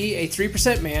How to Be a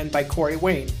 3% Man by Corey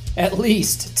Wayne at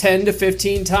least 10 to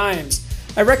 15 times.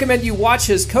 I recommend you watch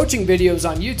his coaching videos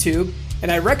on YouTube,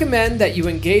 and I recommend that you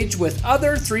engage with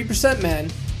other 3%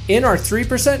 men in our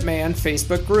 3% Man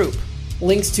Facebook group.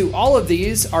 Links to all of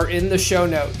these are in the show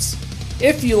notes.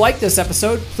 If you like this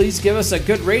episode, please give us a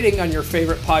good rating on your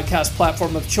favorite podcast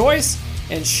platform of choice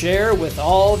and share with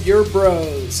all your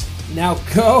bros. Now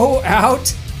go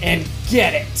out and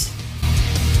get it.